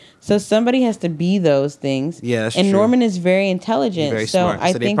 like so. Somebody has to be those things. Yeah, that's and true. Norman is very intelligent. Very so smart.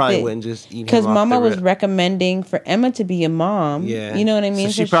 I so think they probably that wouldn't just eat because Mama was rip. recommending for Emma to be a mom. Yeah, you know what I mean.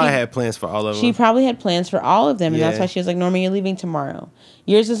 So she probably had plans for all of them. She probably had plans for all of them, and that's why she was like, Norman, you're leaving tomorrow.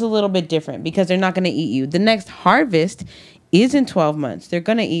 Yours is a little bit different because they're not going to eat you. The next harvest is in 12 months. They're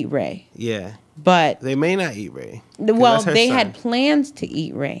going to eat Ray. Yeah. But they may not eat Ray. Well, they had plans to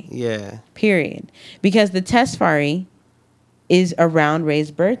eat Ray. Yeah. Period. Because the Testfari is around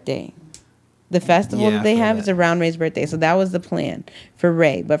Ray's birthday. The festival that they have is around Ray's birthday. So that was the plan for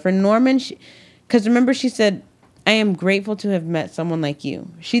Ray. But for Norman, because remember she said, I am grateful to have met someone like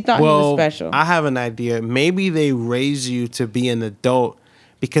you. She thought he was special. I have an idea. Maybe they raise you to be an adult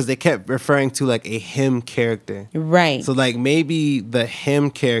because they kept referring to like a him character. Right. So like maybe the him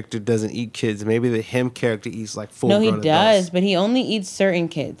character doesn't eat kids. Maybe the him character eats like full grown adults. No, he does, but he only eats certain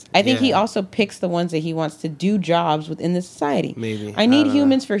kids. I think he also picks the ones that he wants to do jobs within the society. Maybe. I need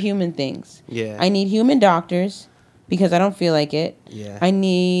humans for human things. Yeah. I need human doctors because I don't feel like it. Yeah. I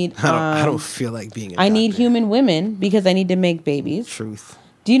need I don't feel like being a doctor. I need human women because I need to make babies. Truth.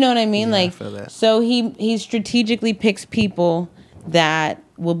 Do you know what I mean? Yeah, like I feel that. So he strategically picks people that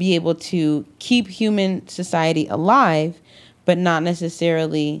will be able to keep human society alive, but not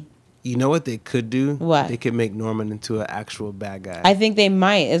necessarily. You know what they could do? What? They could make Norman into an actual bad guy. I think they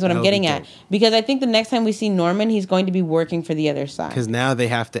might, is what I'm getting at. Because I think the next time we see Norman, he's going to be working for the other side. Because now they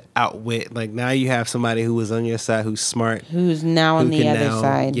have to outwit. Like now you have somebody who was on your side who's smart. Who's now on the other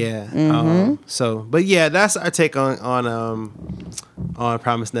side. Yeah. Mm-hmm. But yeah, that's our take on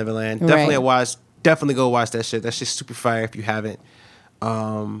Promised Neverland. Definitely go watch that shit. That shit's super fire if you haven't.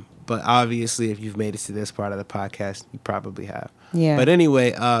 But obviously, if you've made it to this part of the podcast, you probably have. Yeah. But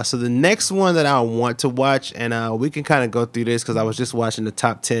anyway, so the next one that I want to watch, and we can kind of go through this because I was just watching the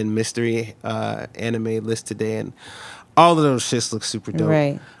top 10 mystery anime list today, and all of those shits look super dope.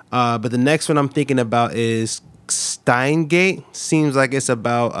 Right. But the next one I'm thinking about is Steins. Seems like it's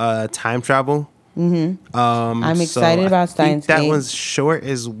about time travel. Mm-hmm. I'm excited about Steins. That one's short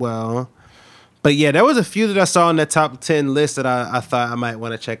as well. But yeah, there was a few that I saw on the top 10 list that I thought I might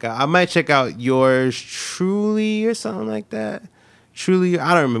want to check out. I might check out Yours Truly or something like that. Truly,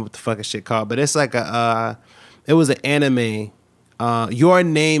 I don't remember what the fuck this shit called, but it's like it was an anime. Your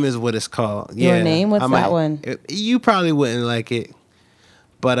Name is what it's called. Your Name? What's that one? You probably wouldn't like it,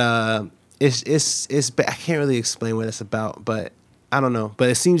 but it's I can't really explain what it's about, but I don't know. But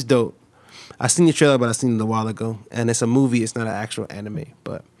it seems dope. I seen the trailer, but I seen it a while ago, and it's a movie. It's not an actual anime,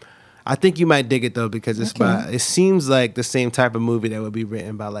 but I think you might dig it though because it seems like the same type of movie that would be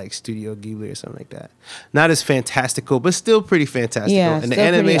written by like Studio Ghibli or something like that. Not as fantastical, but still pretty fantastical. Yeah, and the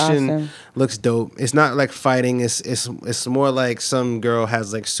animation looks dope. It's not like fighting. It's more like some girl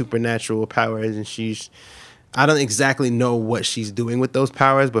has like supernatural powers and I don't exactly know what she's doing with those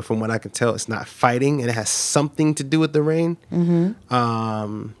powers, but from what I can tell, it's not fighting and it has something to do with the rain.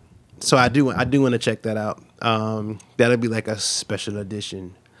 Mm-hmm. So I do want to check that out. That'll be like a special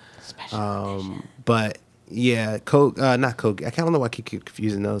edition. But Yeah, not Code. I don't know why I keep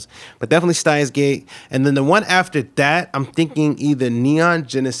confusing those, but definitely Steins Gate. And then the one after that, I'm thinking either Neon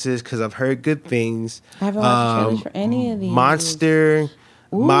Genesis because I've heard good things. I haven't watched the trailers for any of these. Monster,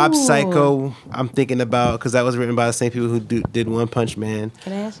 Ooh. Mob Psycho. I'm thinking about because that was written by the same people who did One Punch Man.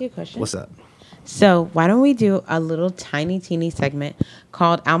 Can I ask you a question? What's up? So why don't we do a little teeny segment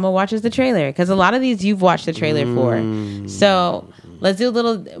called Alma Watches the Trailer? Because a lot of these you've watched the trailer for. So let's do a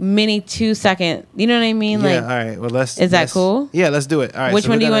little mini 2-second. You know what I mean? Yeah. All right. Well, Is that cool? Yeah. Let's do it. All right. Which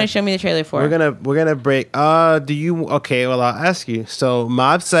one do you want to show me the trailer for? We're gonna break. Do you? Okay. Well, I'll ask you. So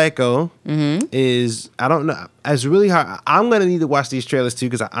Mob Psycho is. I don't know. It's really hard. I'm gonna need to watch these trailers too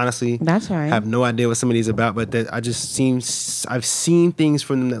because I honestly have no idea what some of these are about. But I've seen things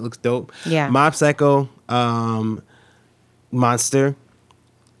from them that looks dope. Yeah. Mob Psycho, Monster,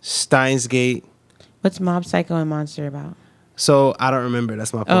 Steins Gate. What's Mob Psycho and Monster about? So I don't remember.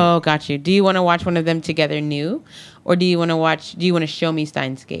 That's my point. Oh, got you. Do you want to watch one of them together new, or do you want to show me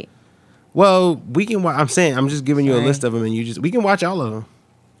Steins Gate? Well, we can. I'm saying I'm just giving you a list of them, and we can watch all of them.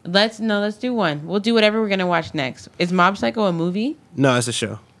 Let's do one. We'll do whatever we're gonna watch next. Is Mob Psycho a movie? No, it's a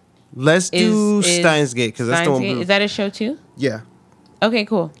show. Let's do Steins Gate because that's the one. Is that a show too? Yeah. Okay,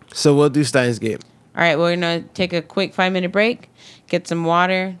 cool. So we'll do Steins Gate. All right, we're gonna take a quick 5-minute break, get some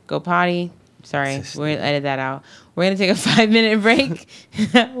water, go potty. Sorry, we're gonna edit that out. We're gonna take a 5-minute break,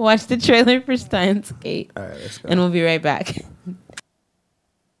 watch the trailer for Steins Gate. All right, let's go. And we'll be right back.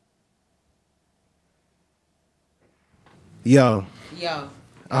 Yo.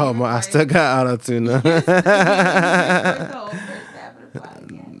 Oh my! I still got auto tune.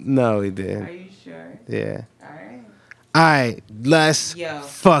 No, we did. Are you sure? Yeah. All right, let's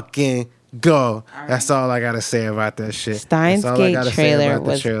fucking go. All right. That's all I gotta say about that shit. Steins Gate trailer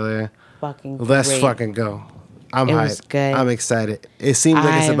was fucking great. Let's fucking go. I'm hyped. Was good. I'm excited. It seems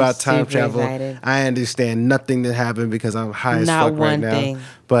like it's about time travel. Excited. I understand nothing that happened because I'm high as fuck right now. Not one thing.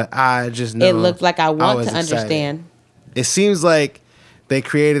 But I just know it looked like I want to understand. It seems like they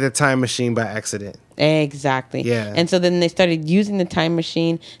created a time machine by accident. Exactly. Yeah. And so then they started using the time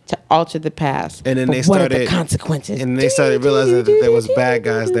machine to alter the past. And then what are the consequences? And they started realizing that there was bad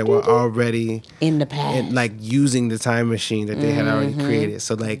guys that were already in the past, and like using the time machine that they had already created.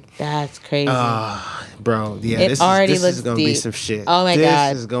 So like that's crazy. Bro, yeah, this is gonna be some shit. Oh my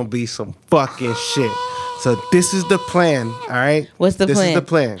god, this is gonna be some fucking shit. So this is the plan, all right? What's the plan? This is the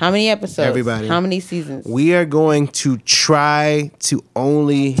plan. How many episodes? Everybody. How many seasons? We are going to try to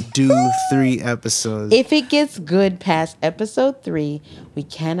only do 3 episodes. If it gets good past episode 3, we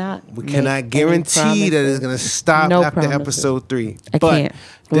cannot guarantee that it's going to stop after episode 3. But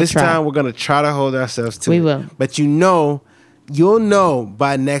this time we're going to try to hold ourselves to it. We will. But you'll know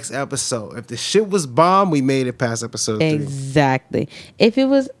by next episode. If the shit was bomb, we made it past episode 3. Exactly. If it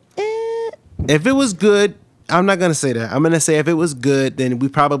was good, I'm not going to say that. I'm going to say if it was good, then we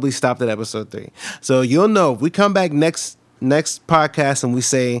probably stopped at episode 3. So you'll know. If we come back next podcast and we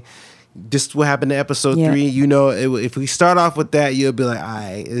say, this is what happened to episode 3, you know, if we start off with that, you'll be like, all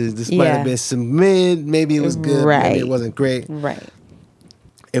right, this might have been some mid. Maybe it was good. Right. Maybe it wasn't great. Right.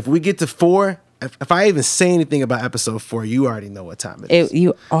 If we get to 4, if I even say anything about episode 4, you already know what time it is.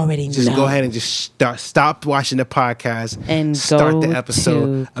 You already know. Just go ahead and just stop watching the podcast and start the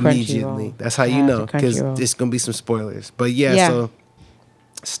episode immediately. That's how you know, because it's gonna be some spoilers. But yeah, so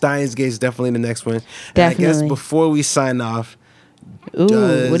Steins Gate is definitely the next one. Definitely. And I guess before we sign off, what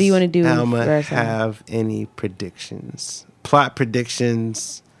do you want to do? Alma have any predictions? Plot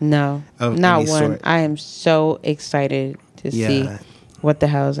predictions? No, not one. Sort? I am so excited to see what the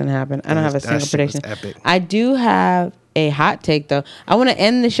hell is gonna happen. I don't have a single prediction. I do have a hot take though. I want to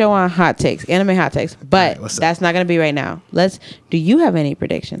end the show on hot takes, anime hot takes, but that's not gonna be right now. Do you have any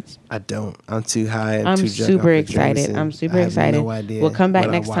predictions? I don't. I'm too high. I'm super excited. I'm super excited. No idea. We'll come back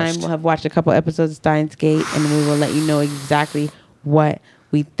next time. We'll have watched a couple episodes of Steins Gate, and we will let you know exactly what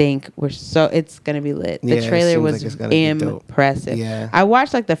we think. It's gonna be lit. The trailer was impressive. Yeah, I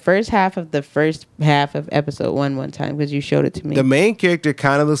watched like the first half of episode 1 one time because you showed it to me. The main character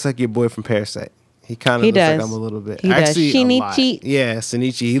kind of looks like your boy from Parasite. He kind of looks like him a little bit. He Actually, does. a lot. Yeah,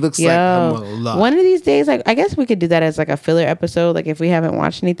 Shinichi. He looks like him a lot. One of these days, like I guess we could do that as like a filler episode. Like if we haven't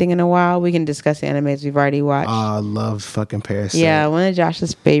watched anything in a while, we can discuss the animes we've already watched. I love fucking Parasite. Yeah, one of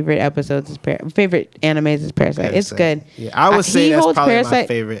Josh's favorite episodes is favorite animes is Parasite. It's good. Yeah, I would say that's probably my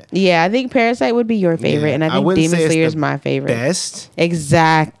favorite. Yeah, I think Parasite would be your favorite, and I think Demon Slayer is my favorite. Best.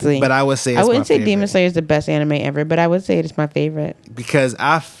 Exactly. But I would say I wouldn't say Demon Slayer is the best anime ever, but I would say it's my favorite because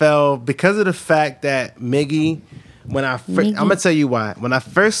because of the fact that Miggy. I'm gonna tell you why. When I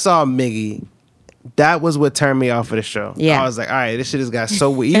first saw Miggy, that was what turned me off of the show. Yeah. I was like, all right, this shit has got so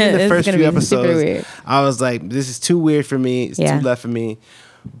weird. Even the first few episodes, I was like, this is too weird for me. It's too left for me.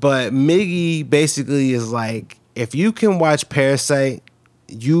 But Miggy basically is like, if you can watch Parasite,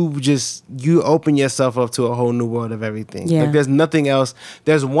 you open yourself up to a whole new world of everything. Yeah. Like there's nothing else.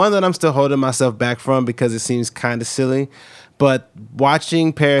 There's one that I'm still holding myself back from because it seems kind of silly. But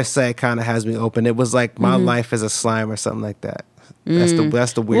watching Parasite kind of has me open. It was like my life as a slime or something like that. That's the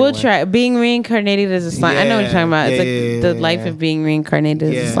weird one. We'll try being reincarnated as a slime. I know what you're talking about. It's like the life of being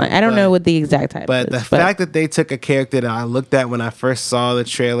reincarnated as a slime. I don't know what the exact title is. But the fact that they took a character that I looked at when I first saw the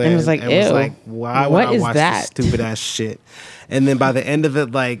trailer and was like, why would I watch this stupid ass shit? And then by the end of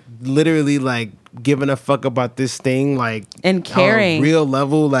it, like literally like giving a fuck about this thing, like and caring on a real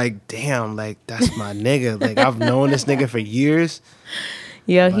level, like damn, like that's my nigga. Like I've known this nigga for years.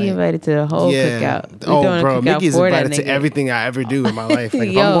 Yo, he invited to the whole cookout. Bro, Mickey's invited to everything I ever do in my life. Like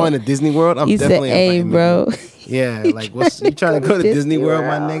if I'm going to Disney World, I'm definitely inviting bro. Yeah, like you trying to go to Disney World,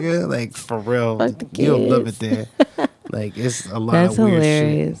 my nigga? Like for real, you'll love it there. Like it's a lot of weird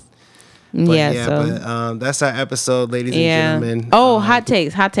hilarious. shit. But But that's our episode, ladies and gentlemen. Oh, hot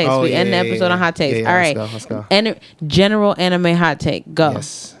takes. We end the episode on hot takes. All right, let's go. And general anime hot take. Go.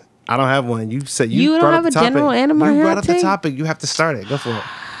 Yes. I don't have one. You said you don't have a general anime hot take? You brought up the topic. You have to start it. Go for it.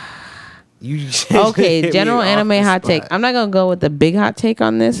 Okay, general anime hot take. I'm not gonna go with the big hot take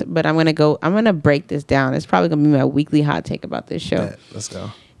on this, but I'm gonna break this down. It's probably gonna be my weekly hot take about this show. Yeah, let's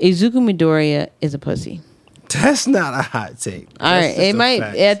go. Izuku Midoriya is a pussy. That's not a hot take. All right, it might.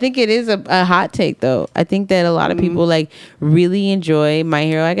 I think it is a hot take though. I think that a lot of people like really enjoy My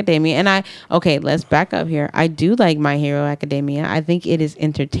Hero Academia, and let's back up here. I do like My Hero Academia. I think it is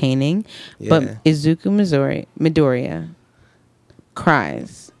entertaining, but Izuku Midoriya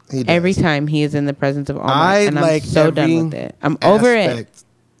cries every time he is in the presence of All Might, and I'm so done with it. I'm over it.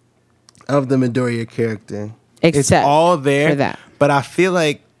 Of the Midoriya character, except it's all there for that. But I feel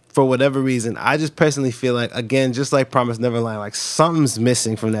like, for whatever reason, I just personally feel like, again, just like Promised Neverland, like something's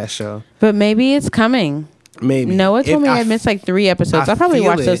missing from that show. But maybe it's coming. Maybe. Noah told me I missed like 3 episodes. I'll probably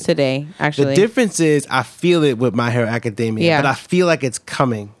watch those today, actually. The difference is I feel it with My Hero Academia, but I feel like it's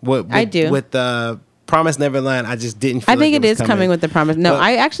coming. I do. With the Promised Neverland, I just didn't feel I think like it is coming with the Promise. No,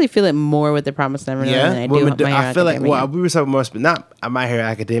 I actually feel it more with the Promised Neverland than I do with My Hero Academia. Like, we were talking more, not My Hero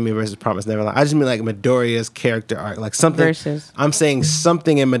Academia versus Promised Neverland. I just mean like Midoriya's character arc. Like something. Versus. I'm saying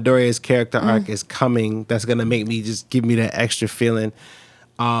something in Midoriya's character arc is coming that's going to make me just give me that extra feeling.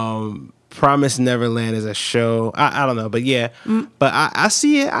 Promised Neverland is a show. I don't know, but but I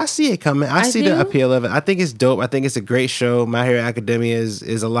see it. I see it coming. I see the appeal of it. I think it's dope. I think it's a great show. My Hero Academia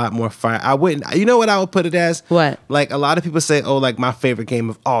is a lot more fire. I wouldn't. You know what I would put it as? What? Like a lot of people say, oh, like my favorite game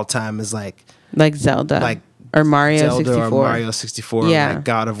of all time is like Zelda, or Mario Zelda 64, or Mario 64, or like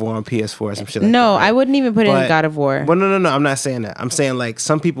God of War on PS4 or some shit. Like no, that, right? I wouldn't even put it in God of War. Well, no. I'm not saying that. I'm saying like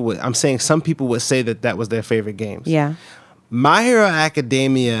some people would. I'm saying some people would say that was their favorite games. Yeah. My Hero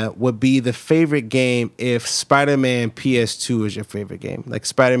Academia would be the favorite game if Spider-Man PS2 is your favorite game. Like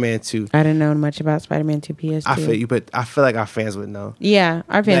Spider-Man 2. I don't know much about Spider-Man 2 PS2. I feel you, but I feel like our fans would know. Yeah,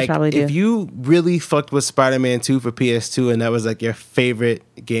 our fans probably do. If you really fucked with Spider-Man 2 for PS2 and that was like your favorite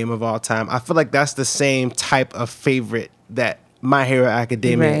game of all time, I feel like that's the same type of favorite that My Hero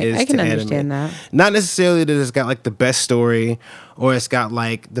Academia is to anime. I can understand that. Not necessarily that it's got like the best story or it's got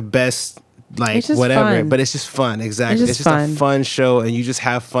like the best like whatever, fun. But it's just fun. Exactly, it's just a fun show, and you just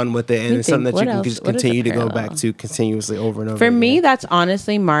have fun with it, and it's something that you can just continue to go back to continuously over and over. For again. me, that's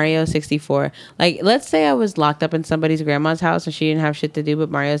honestly Mario 64. Like, let's say I was locked up in somebody's grandma's house and she didn't have shit to do but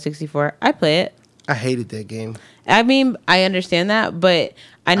Mario 64. I play it. I hated that game. I mean, I understand that, but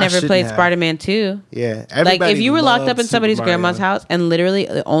I never played Spider-Man 2. Yeah, like if you were locked up in somebody's grandma's house and literally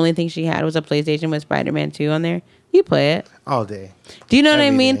the only thing she had was a PlayStation with Spider-Man 2 on there, you play it all day. Do you know what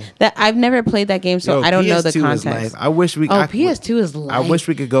I mean? Day. That I've never played that game, so I don't know the context. I wish we. PS2 is life. I wish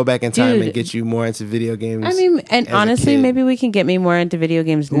we could go back in time and get you more into video games. I mean, and honestly, maybe we can get me more into video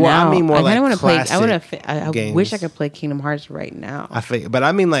games now. Well, I mean, more like want to play. I wish I could play Kingdom Hearts right now. But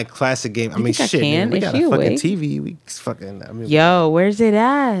I mean, like classic game. I mean, shit, man, we got a fucking TV. We fucking. I mean, yo, where's it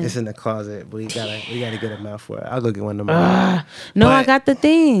at? It's in the closet. But we gotta get a mouth for it. I'll go get one tomorrow. No, I got the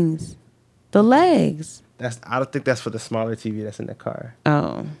things, the legs. I don't think that's for the smaller TV that's in the car.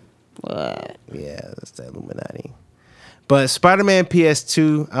 Oh, what? Yeah, that's the Illuminati. But Spider-Man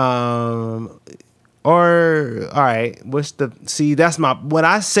PS2, Or all right, that's my when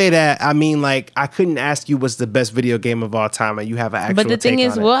I say that, I mean like I couldn't ask you what's the best video game of all time and you have an actual But the thing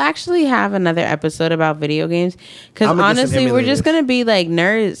is, we'll actually have another episode about video games because honestly, we're just gonna be like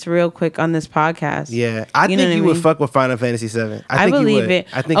nerds real quick on this podcast. Yeah, I think you would fuck with Final Fantasy VII. I believe it.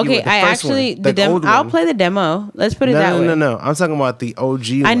 I think okay, you would. I actually the demo. I'll play the demo. Let's put it that way. No. I'm talking about the OG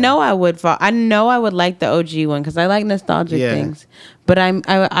one. I know I would. I know I would like the OG one because I like nostalgic things. But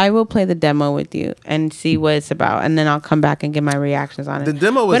I will play the demo with you and see what it's about, and then I'll come back and give my reactions on it. The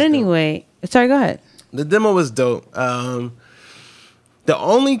demo was. But anyway, sorry. Go ahead. The demo was dope. The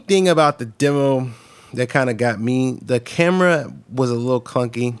only thing about the demo that kind of got me, the camera was a little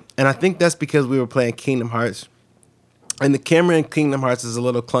clunky, and I think that's because we were playing Kingdom Hearts, and the camera in Kingdom Hearts is a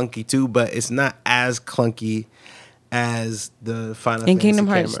little clunky too, but it's not as clunky as the Final Fantasy Kingdom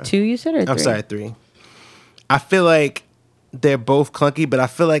Hearts camera. 2, you said, or 3? I'm sorry, 3. I feel like they're both clunky, but I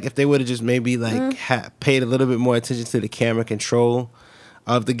feel like if they would have just maybe like paid a little bit more attention to the camera control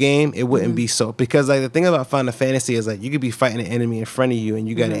of the game, it wouldn't be so. Because like the thing about Final Fantasy is like you could be fighting an enemy in front of you and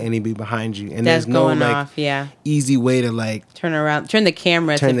you got an enemy behind you, and there's no like easy way to like turn the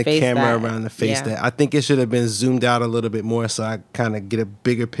camera around to face that. I think it should have been zoomed out a little bit more so I kind of get a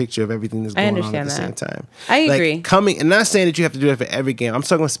bigger picture of everything that's going on at the same time. I agree. And not saying that you have to do that for every game. I'm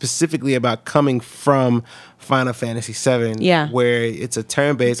talking specifically about coming from Final Fantasy VII, where it's a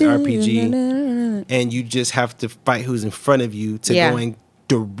turn-based RPG, and you just have to fight who's in front of you to going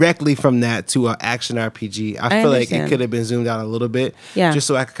directly from that to an action RPG. I feel like it could have been zoomed out a little bit, just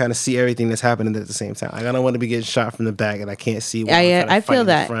so I could kind of see everything that's happening at the same time. Like, I don't want to be getting shot from the back and I can't see what I feel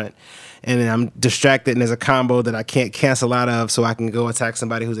that. Front. And then I'm distracted and there's a combo that I can't cancel out of, so I can go attack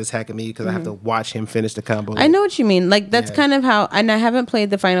somebody who's attacking me because I have to watch him finish the combo. I know what you mean. Like, that's kind of how, and I haven't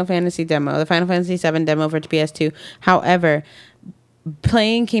played the Final Fantasy demo, the Final Fantasy VII demo for PS2. However,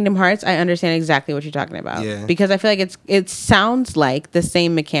 playing Kingdom Hearts, I understand exactly what you're talking about. Yeah. Because I feel like it sounds like the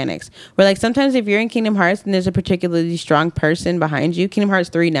same mechanics. Where like sometimes if you're in Kingdom Hearts and there's a particularly strong person behind you, Kingdom Hearts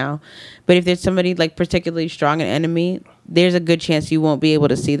 3 now, but if there's somebody like particularly strong, an enemy, there's a good chance you won't be able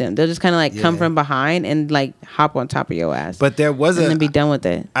to see them. They'll just kind of like come from behind and like hop on top of your ass. But there was and then be done with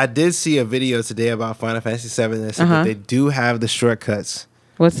it. I did see a video today about Final Fantasy VII that said that they do have the shortcuts.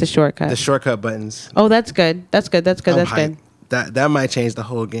 What's the shortcut? The shortcut buttons. Oh, that's good. That's good. That might change the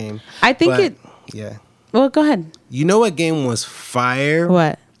whole game. I think Yeah. Well, go ahead. You know what game was fire?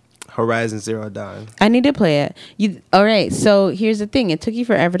 What? Horizon Zero Dawn. I need to play it. All right. So here's the thing. It took you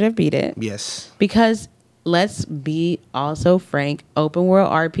forever to beat it. Yes. Because let's be also frank. Open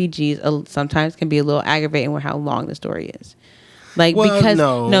world RPGs sometimes can be a little aggravating with how long the story is. Like, because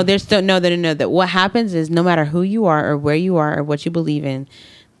there's still no. That what happens is no matter who you are or where you are or what you believe in,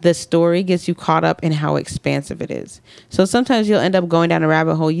 the story gets you caught up in how expansive it is. So sometimes you'll end up going down a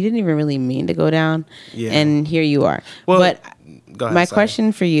rabbit hole you didn't even really mean to go down, and here you are. Well, but my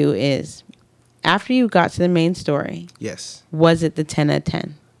question for you is, after you got to the main story, yes, was it the 10 out of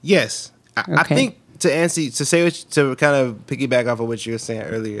 10? Yes. I think to kind of piggyback off of what you were saying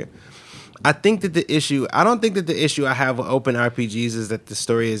earlier, I don't think that the issue I have with open RPGs is that the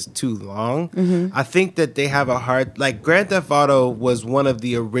story is too long. Mm-hmm. I think that they have like Grand Theft Auto was one of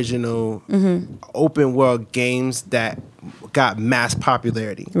the original open world games that got mass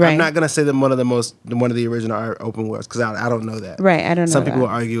popularity. Right. I'm not gonna say that one of the original open worlds because I don't know that. Right, I don't know. Some people will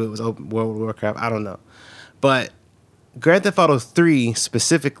argue it was open World of Warcraft. I don't know, but Grand Theft Auto 3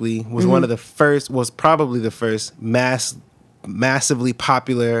 specifically was probably the first massively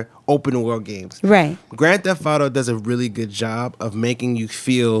popular open world games. Right. Grand Theft Auto does a really good job of making you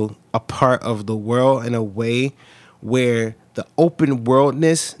feel a part of the world in a way where the open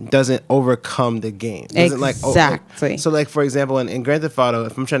worldness doesn't overcome the game. Exactly. So like for example in Grand Theft Auto,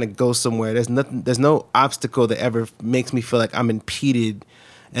 if I'm trying to go somewhere, there's no obstacle that ever makes me feel like I'm impeded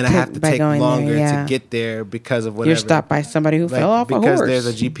and I have to take longer to get there because of whatever. You're stopped by somebody who fell off a horse. Because there's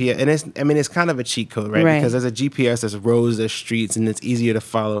a GPS. And it's kind of a cheat code, right? Because there's a GPS, there's roads, there's streets, and it's easier to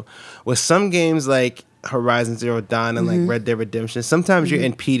follow. With some games like Horizon Zero Dawn and like Red Dead Redemption, sometimes you're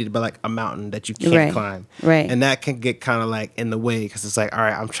impeded by like a mountain that you can't climb. Right. And that can get kind of like in the way because it's like, all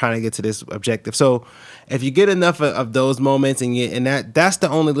right, I'm trying to get to this objective. So if you get enough of those moments and that's the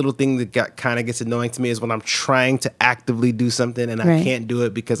only little thing that kind of gets annoying to me is when I'm trying to actively do something and I can't do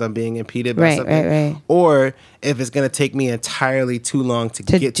it because I'm being impeded by something. Right. Or if it's going to take me entirely too long to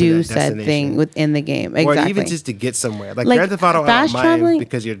get to that destination. Thing within the game. Exactly. Or even just to get somewhere. Like Grand Theft Auto, I don't mind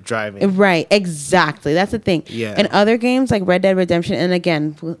because you're driving. Right, exactly. That's the thing. Yeah. And other games like Red Dead Redemption, and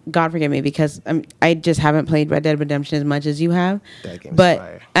again, God forgive me because I just haven't played Red Dead Redemption as much as you have. That game's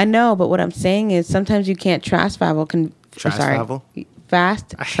fire. I know, but what I'm saying is sometimes you can't fast travel.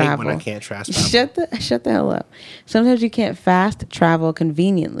 fast I travel. hate when I can't fast travel. Shut the hell up. Sometimes you can't fast travel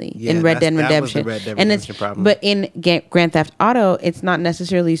conveniently in Red Dead Redemption. That was the Red Dead and Redemption problem. But in Grand Theft Auto, it's not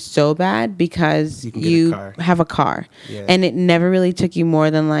necessarily so bad because you have a car. Yeah. And it never really took you more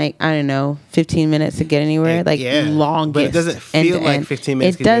than like, I don't know, 15 minutes to get anywhere. Longest. But it doesn't feel like 15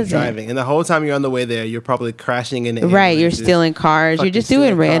 minutes because you're driving. And the whole time you're on the way there, you're probably crashing in the Right, you're stealing cars. You're just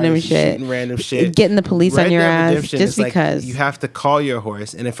doing random shit. Shooting random shit. Getting the police on your ass just because. You have to call your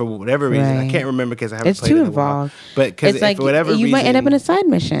horse. And if for whatever reason, I can't remember because I haven't played it in a while. But because for whatever reason. You might end up in a side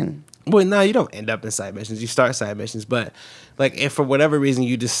mission. Well, no, you don't end up in side missions. You start side missions. But like if for whatever reason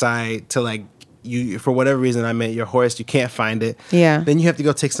you decide to like, for whatever reason, I meant your horse, you can't find it. Yeah. Then you have to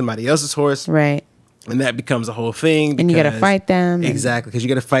go take somebody else's horse. Right. And that becomes a whole thing. And you got to fight them. Exactly, because you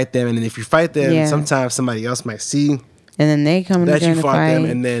got to fight them. And then if you fight them, sometimes somebody else might see. And then they come that you fought fight. Them,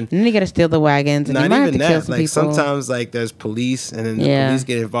 and then you got to steal the wagons. And not you might even have to that. kill some like people. sometimes, like there's police, and then the police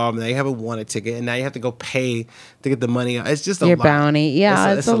get involved, and now you have a wanted ticket, and now you have to go pay to get the money. It's just a your lot. bounty.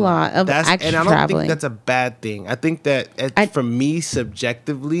 Yeah, it's a lot of extra and I don't traveling. think that's a bad thing. I think that for me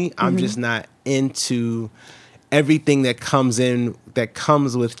subjectively, I'm just not into everything that comes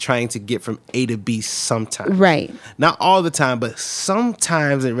with trying to get from A to B sometimes. Right. Not all the time, but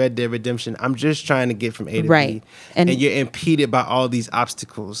sometimes in Red Dead Redemption, I'm just trying to get from A to B. And you're impeded by all these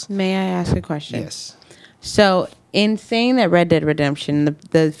obstacles. May I ask a question? Yes. So in saying that Red Dead Redemption,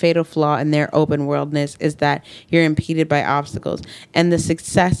 the fatal flaw in their open worldness is that you're impeded by obstacles. And the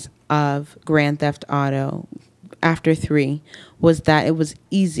success of Grand Theft Auto after 3 was that it was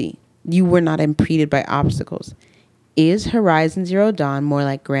easy. You were not impeded by obstacles. Is Horizon Zero Dawn more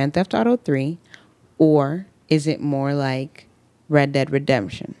like Grand Theft Auto 3, or is it more like Red Dead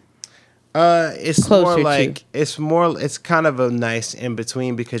Redemption? It's it's kind of a nice in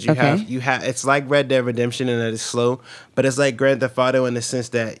between because you have it's like Red Dead Redemption in that it's slow, but it's like Grand Theft Auto in the sense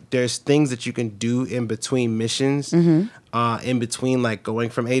that there's things that you can do in between missions, in between like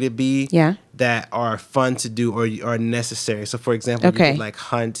going from A to B, that are fun to do or are necessary. So for example, you could like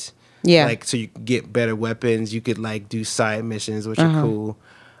hunt. Yeah. Like, so you could get better weapons. You could, like, do side missions, which are cool.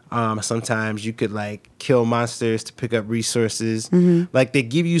 Sometimes you could, like, kill monsters to pick up resources. Like, they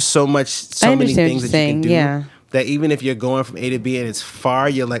give you so many things that you can do. Yeah. That even if you're going from A to B and it's far,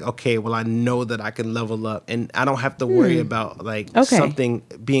 you're like, okay, well, I know that I can level up. And I don't have to worry about, like, something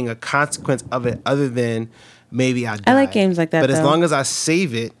being a consequence of it other than maybe I die. I like games like that, But as long as I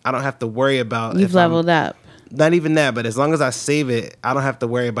save it, I don't have to worry about You've leveled up. Not even that, but as long as I save it, I don't have to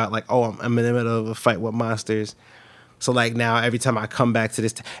worry about like, oh, I'm in the middle of a fight with monsters. So like now, every time I come back to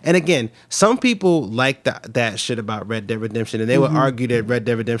this, and again, some people like that shit about Red Dead Redemption, and they would argue that Red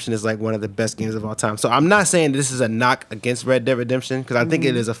Dead Redemption is like one of the best games of all time. So I'm not saying this is a knock against Red Dead Redemption because I think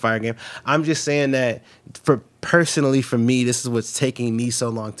it is a fire game. I'm just saying that personally for me, this is what's taking me so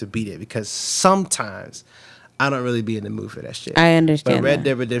long to beat it because sometimes I don't really be in the mood for that shit. I understand. But Red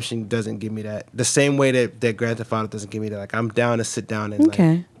Dead Redemption doesn't give me that. The same way that Grand Theft Auto doesn't give me that. Like, I'm down to sit down and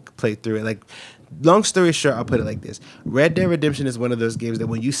like play through it. Like, long story short, I'll put it like this. Red Dead Redemption is one of those games that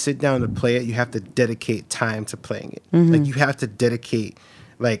when you sit down to play it, you have to dedicate time to playing it. Like, you have to dedicate,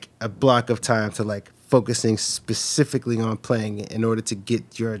 like, a block of time to, like, focusing specifically on playing it in order to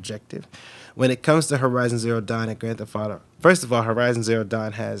get your objective. When it comes to Horizon Zero Dawn and Grand Theft Auto, first of all, Horizon Zero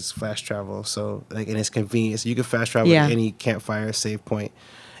Dawn has fast travel, so like and it's convenient. So you can fast travel to any campfire save point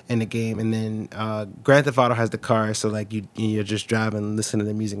in the game, and then Grand Theft Auto has the car, so like you're just driving, listening to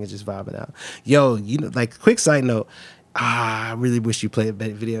the music, and just vibing out. Yo, like quick side note, I really wish you played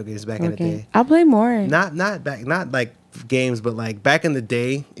video games back in the day. I'll play more. Not like games, but like back in the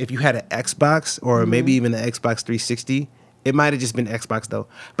day, if you had an Xbox or maybe even an Xbox 360. It might have just been Xbox though,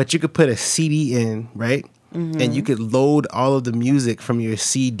 but you could put a CD in, right? And you could load all of the music from your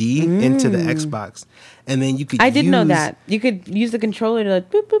CD into the Xbox, and then you could. I didn't know that you could use the controller to like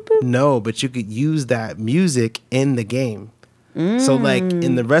boop boop boop. No, but you could use that music in the game. So like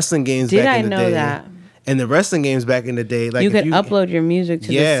in the wrestling games back in the day. That? In the wrestling games back in the day, like you could upload your music to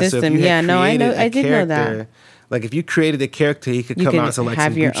the system. So I know. I did know that. Like if you created a character, he could come out to like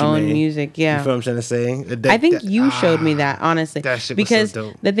have some your Gucci own Mane. music. Yeah, you feel what I'm trying to say? I think you showed me that honestly, that shit because was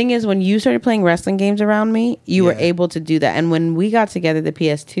so dope. The thing is, when you started playing wrestling games around me, you were able to do that. And when we got together, the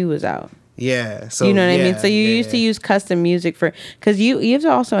PS2 was out. Yeah, so you know what I mean. So you used to use custom music because you have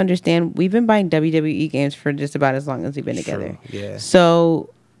to also understand we've been buying WWE games for just about as long as we've been together. Yeah. So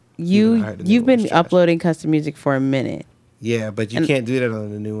you've been uploading custom music for a minute. Yeah, but you can't do that on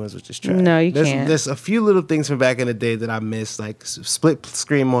the new ones, which is trash. No, you can't. There's a few little things from back in the day that I miss, like split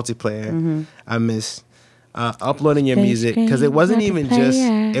screen multiplayer. I miss. uploading your music, because it wasn't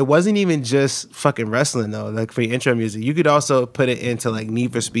even just fucking wrestling though. Like for your intro music, you could also put it into like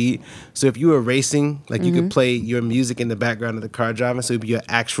Need for Speed. So if you were racing, like you could play your music in the background of the car driving, so it'd be your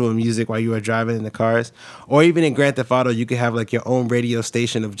actual music while you were driving in the cars. Or even in Grand Theft Auto, you could have like your own radio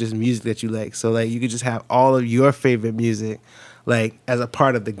station of just music that you like. So like you could just have all of your favorite music like as a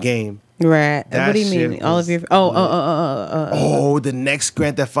part of the game. Right. What do you mean? All of your... the next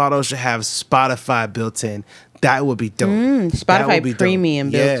Grand Theft Auto should have Spotify built in. That would be dope. Spotify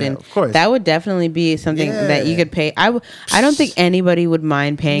Premium built in. Of course. That would definitely be something that you could pay. I don't think anybody would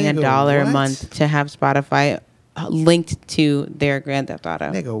mind paying $1 a month to have Spotify linked to their Grand Theft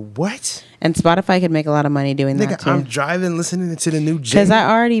Auto. Nigga, what? And Spotify could make a lot of money doing that too. I'm driving, listening to the new J. Because I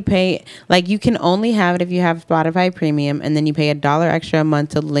already pay, like you can only have it if you have Spotify Premium, and then you pay $1 extra a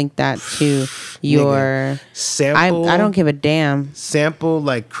month to link that to your sample. I don't give a damn. Sample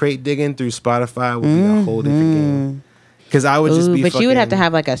like crate digging through Spotify would be a whole different game. Because I would just be. But you would have to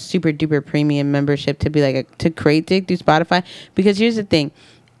have like a super duper premium membership to be like to crate dig through Spotify. Because here's the thing.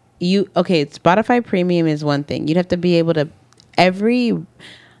 Spotify Premium is one thing. You'd have to be able to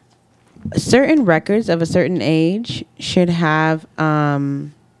certain records of a certain age should have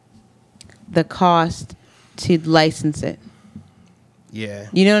the cost to license it. Yeah.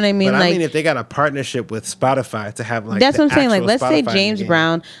 You know what I mean? But I mean, if they got a partnership with Spotify to have like that's what I'm saying. Like, let's say Spotify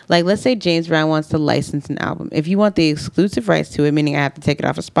James Brown wants to license an album. If you want the exclusive rights to it, meaning I have to take it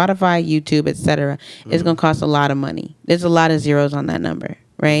off of Spotify, YouTube, etc., it's going to cost a lot of money. There's a lot of zeros on that number,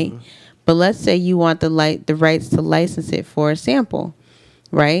 right? But let's say you want the rights to license it for a sample,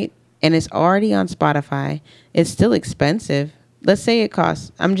 right? And it's already on Spotify. It's still expensive. Let's say it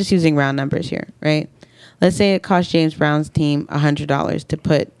costs, I'm just using round numbers here, right? Let's say it costs James Brown's team $100 to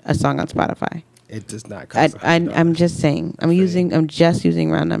put a song on Spotify. It does not cost $100. I'm just saying. I'm just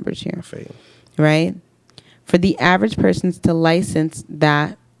using round numbers here. Right? For the average person to license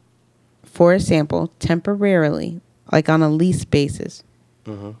that for a sample temporarily, like on a lease basis,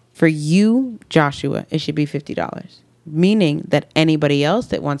 for you, Joshua, it should be $50. Meaning that anybody else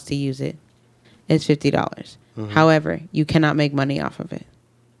that wants to use it is $50. However, you cannot make money off of it.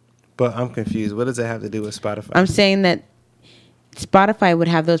 But I'm confused. What does that have to do with Spotify? I'm saying that Spotify would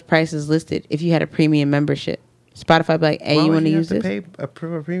have those prices listed if you had a premium membership. Spotify would be like, hey, you want to use this? Pay a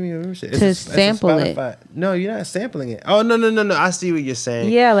premium membership to sample it. No, you're not sampling it. Oh, no. I see what you're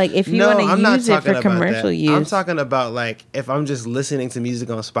saying. Yeah, like if you want to use it for commercial use. I'm talking about like if I'm just listening to music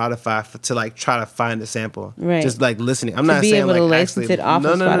on Spotify to like try to find a sample. Right. Just like listening. I'm not saying like license it off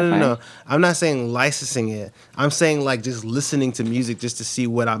of Spotify. No. I'm not saying licensing it. I'm saying like just listening to music just to see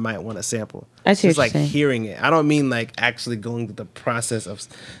what I might want to sample. I see just what like you're saying. hearing it. I don't mean like actually going through the process of.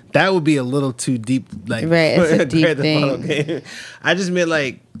 That would be a little too deep. Like right, it's a deep thing. Okay. I just meant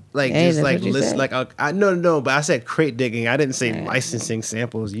like hey, just like listen, said. like no, but I said crate digging. I didn't say licensing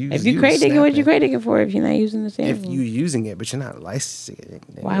samples. If you crate digging, what you crate digging for? If you're not using the sample, if you using it, but you're not licensing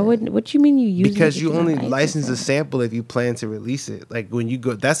it. Why wouldn't? What you mean you use? Because you only license a sample if you plan to release it. Like when you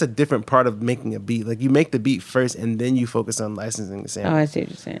go, that's a different part of making a beat. Like you make the beat first, and then you focus on licensing the sample. Oh, I see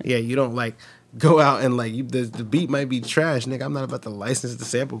what you're saying. Yeah, you don't like. Go out and like the beat might be trash, nigga. I'm not about to license the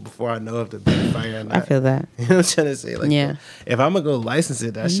sample before I know if the beat fire or not. I feel that. You know what I'm trying to say? Like, yeah. If I'm gonna go license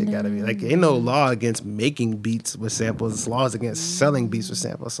it, that shit gotta be like. Ain't no law against making beats with samples. It's laws against selling beats with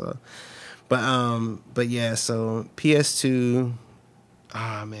samples. So, but yeah. So PS2.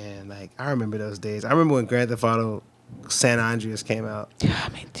 Ah man, like I remember those days. I remember when Grand Theft Auto San Andreas came out. Yeah,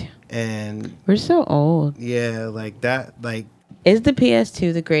 me too. And we're so old. Yeah, like that, like. Is the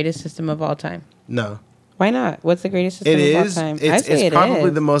PS2 the greatest system of all time? No. Why not? What's the greatest system of all time? It's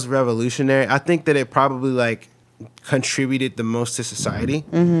probably the most revolutionary. I think that it probably like contributed the most to society.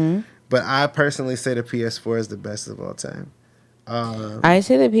 But I personally say the PS4 is the best of all time. I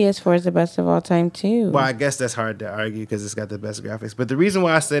say the PS4 is the best of all time too. Well, I guess that's hard to argue because it's got the best graphics. But the reason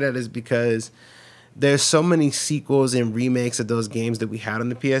why I say that is because there's so many sequels and remakes of those games that we had on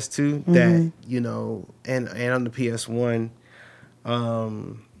the PS2 that, you know, and on the PS1.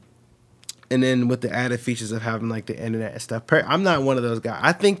 And then with the added features of having like the internet and stuff, I'm not one of those guys.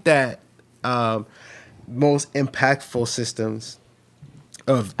 I think that most impactful systems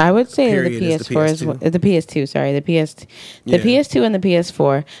of I would say the PS4 is the PS2. Sorry, the PS2 and the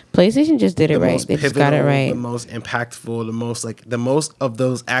PS4. PlayStation just did it right. They just got it right. The most impactful, the most of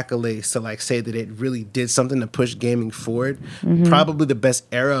those accolades to like say that it really did something to push gaming forward. Probably the best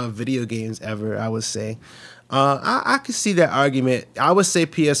era of video games ever, I would say. I could see that argument. I would say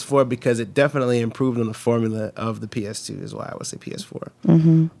PS4 because it definitely improved on the formula of the PS2 is why I would say PS4.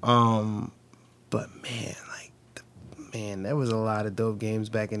 But man, like Man, there was a lot of dope games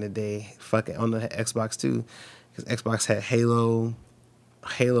back in the day. Fucking on the Xbox too, because Xbox had Halo.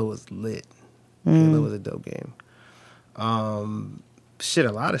 Halo was lit. Halo was a dope game. A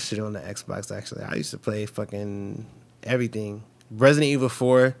lot of shit on the Xbox actually. I used to play fucking everything. Resident Evil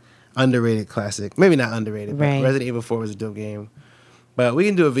 4, underrated classic. Maybe not underrated, but Resident Evil 4 was a dope game. But we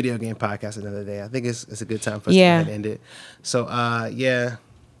can do a video game podcast another day. I think it's a good time for us to go ahead and end it. So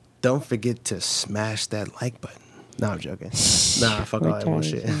don't forget to smash that like button. No, I'm joking. Nah, fuck all that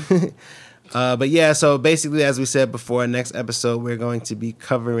bullshit. But yeah, so basically, as we said before, next episode we're going to be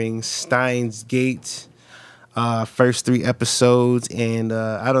covering Steins Gate, first 3 episodes, and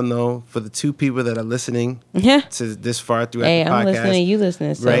I don't know, for the 2 people that are listening to this far throughout the podcast, I'm listening, you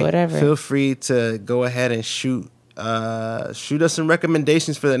listening, so whatever. Feel free to go ahead and shoot us some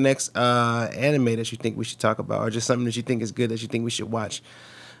recommendations for the next anime that you think we should talk about, or just something that you think is good that you think we should watch.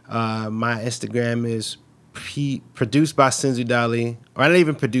 My Instagram is produced by Senzu Dali, or not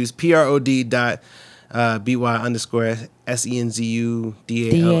even produced,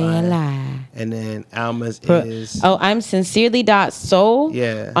 PROD.BY_SENZUDALI. And then Alma's is... I'm sincerely.soul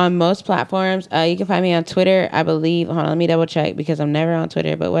on most platforms. You can find me on Twitter, I believe. Hold on, let me double check because I'm never on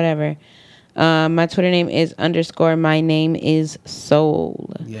Twitter, but whatever. My Twitter name is _ my name is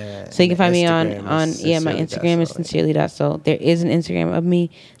soul. Yeah. So you can find me on my Instagram is sincerely.soul. There is an Instagram of me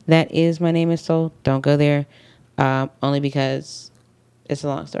that is my name is soul. Don't go there. Only because it's a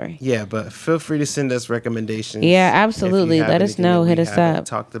long story. Yeah, but feel free to send us recommendations. Yeah, absolutely. Let us know. Hit us up.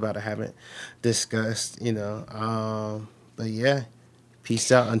 Talked about or haven't discussed, But yeah.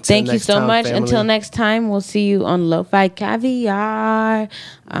 Peace out. Thank you so much. Family. Until next time, we'll see you on Lo-Fi Caviar,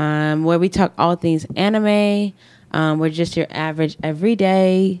 where we talk all things anime. We're just your average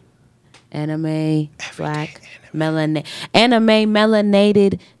everyday anime, black,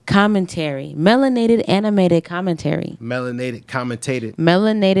 melanated commentary. Melanated animated commentary. Melanated commentated.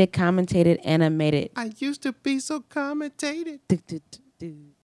 Melanated commentated animated. I used to be so commentated.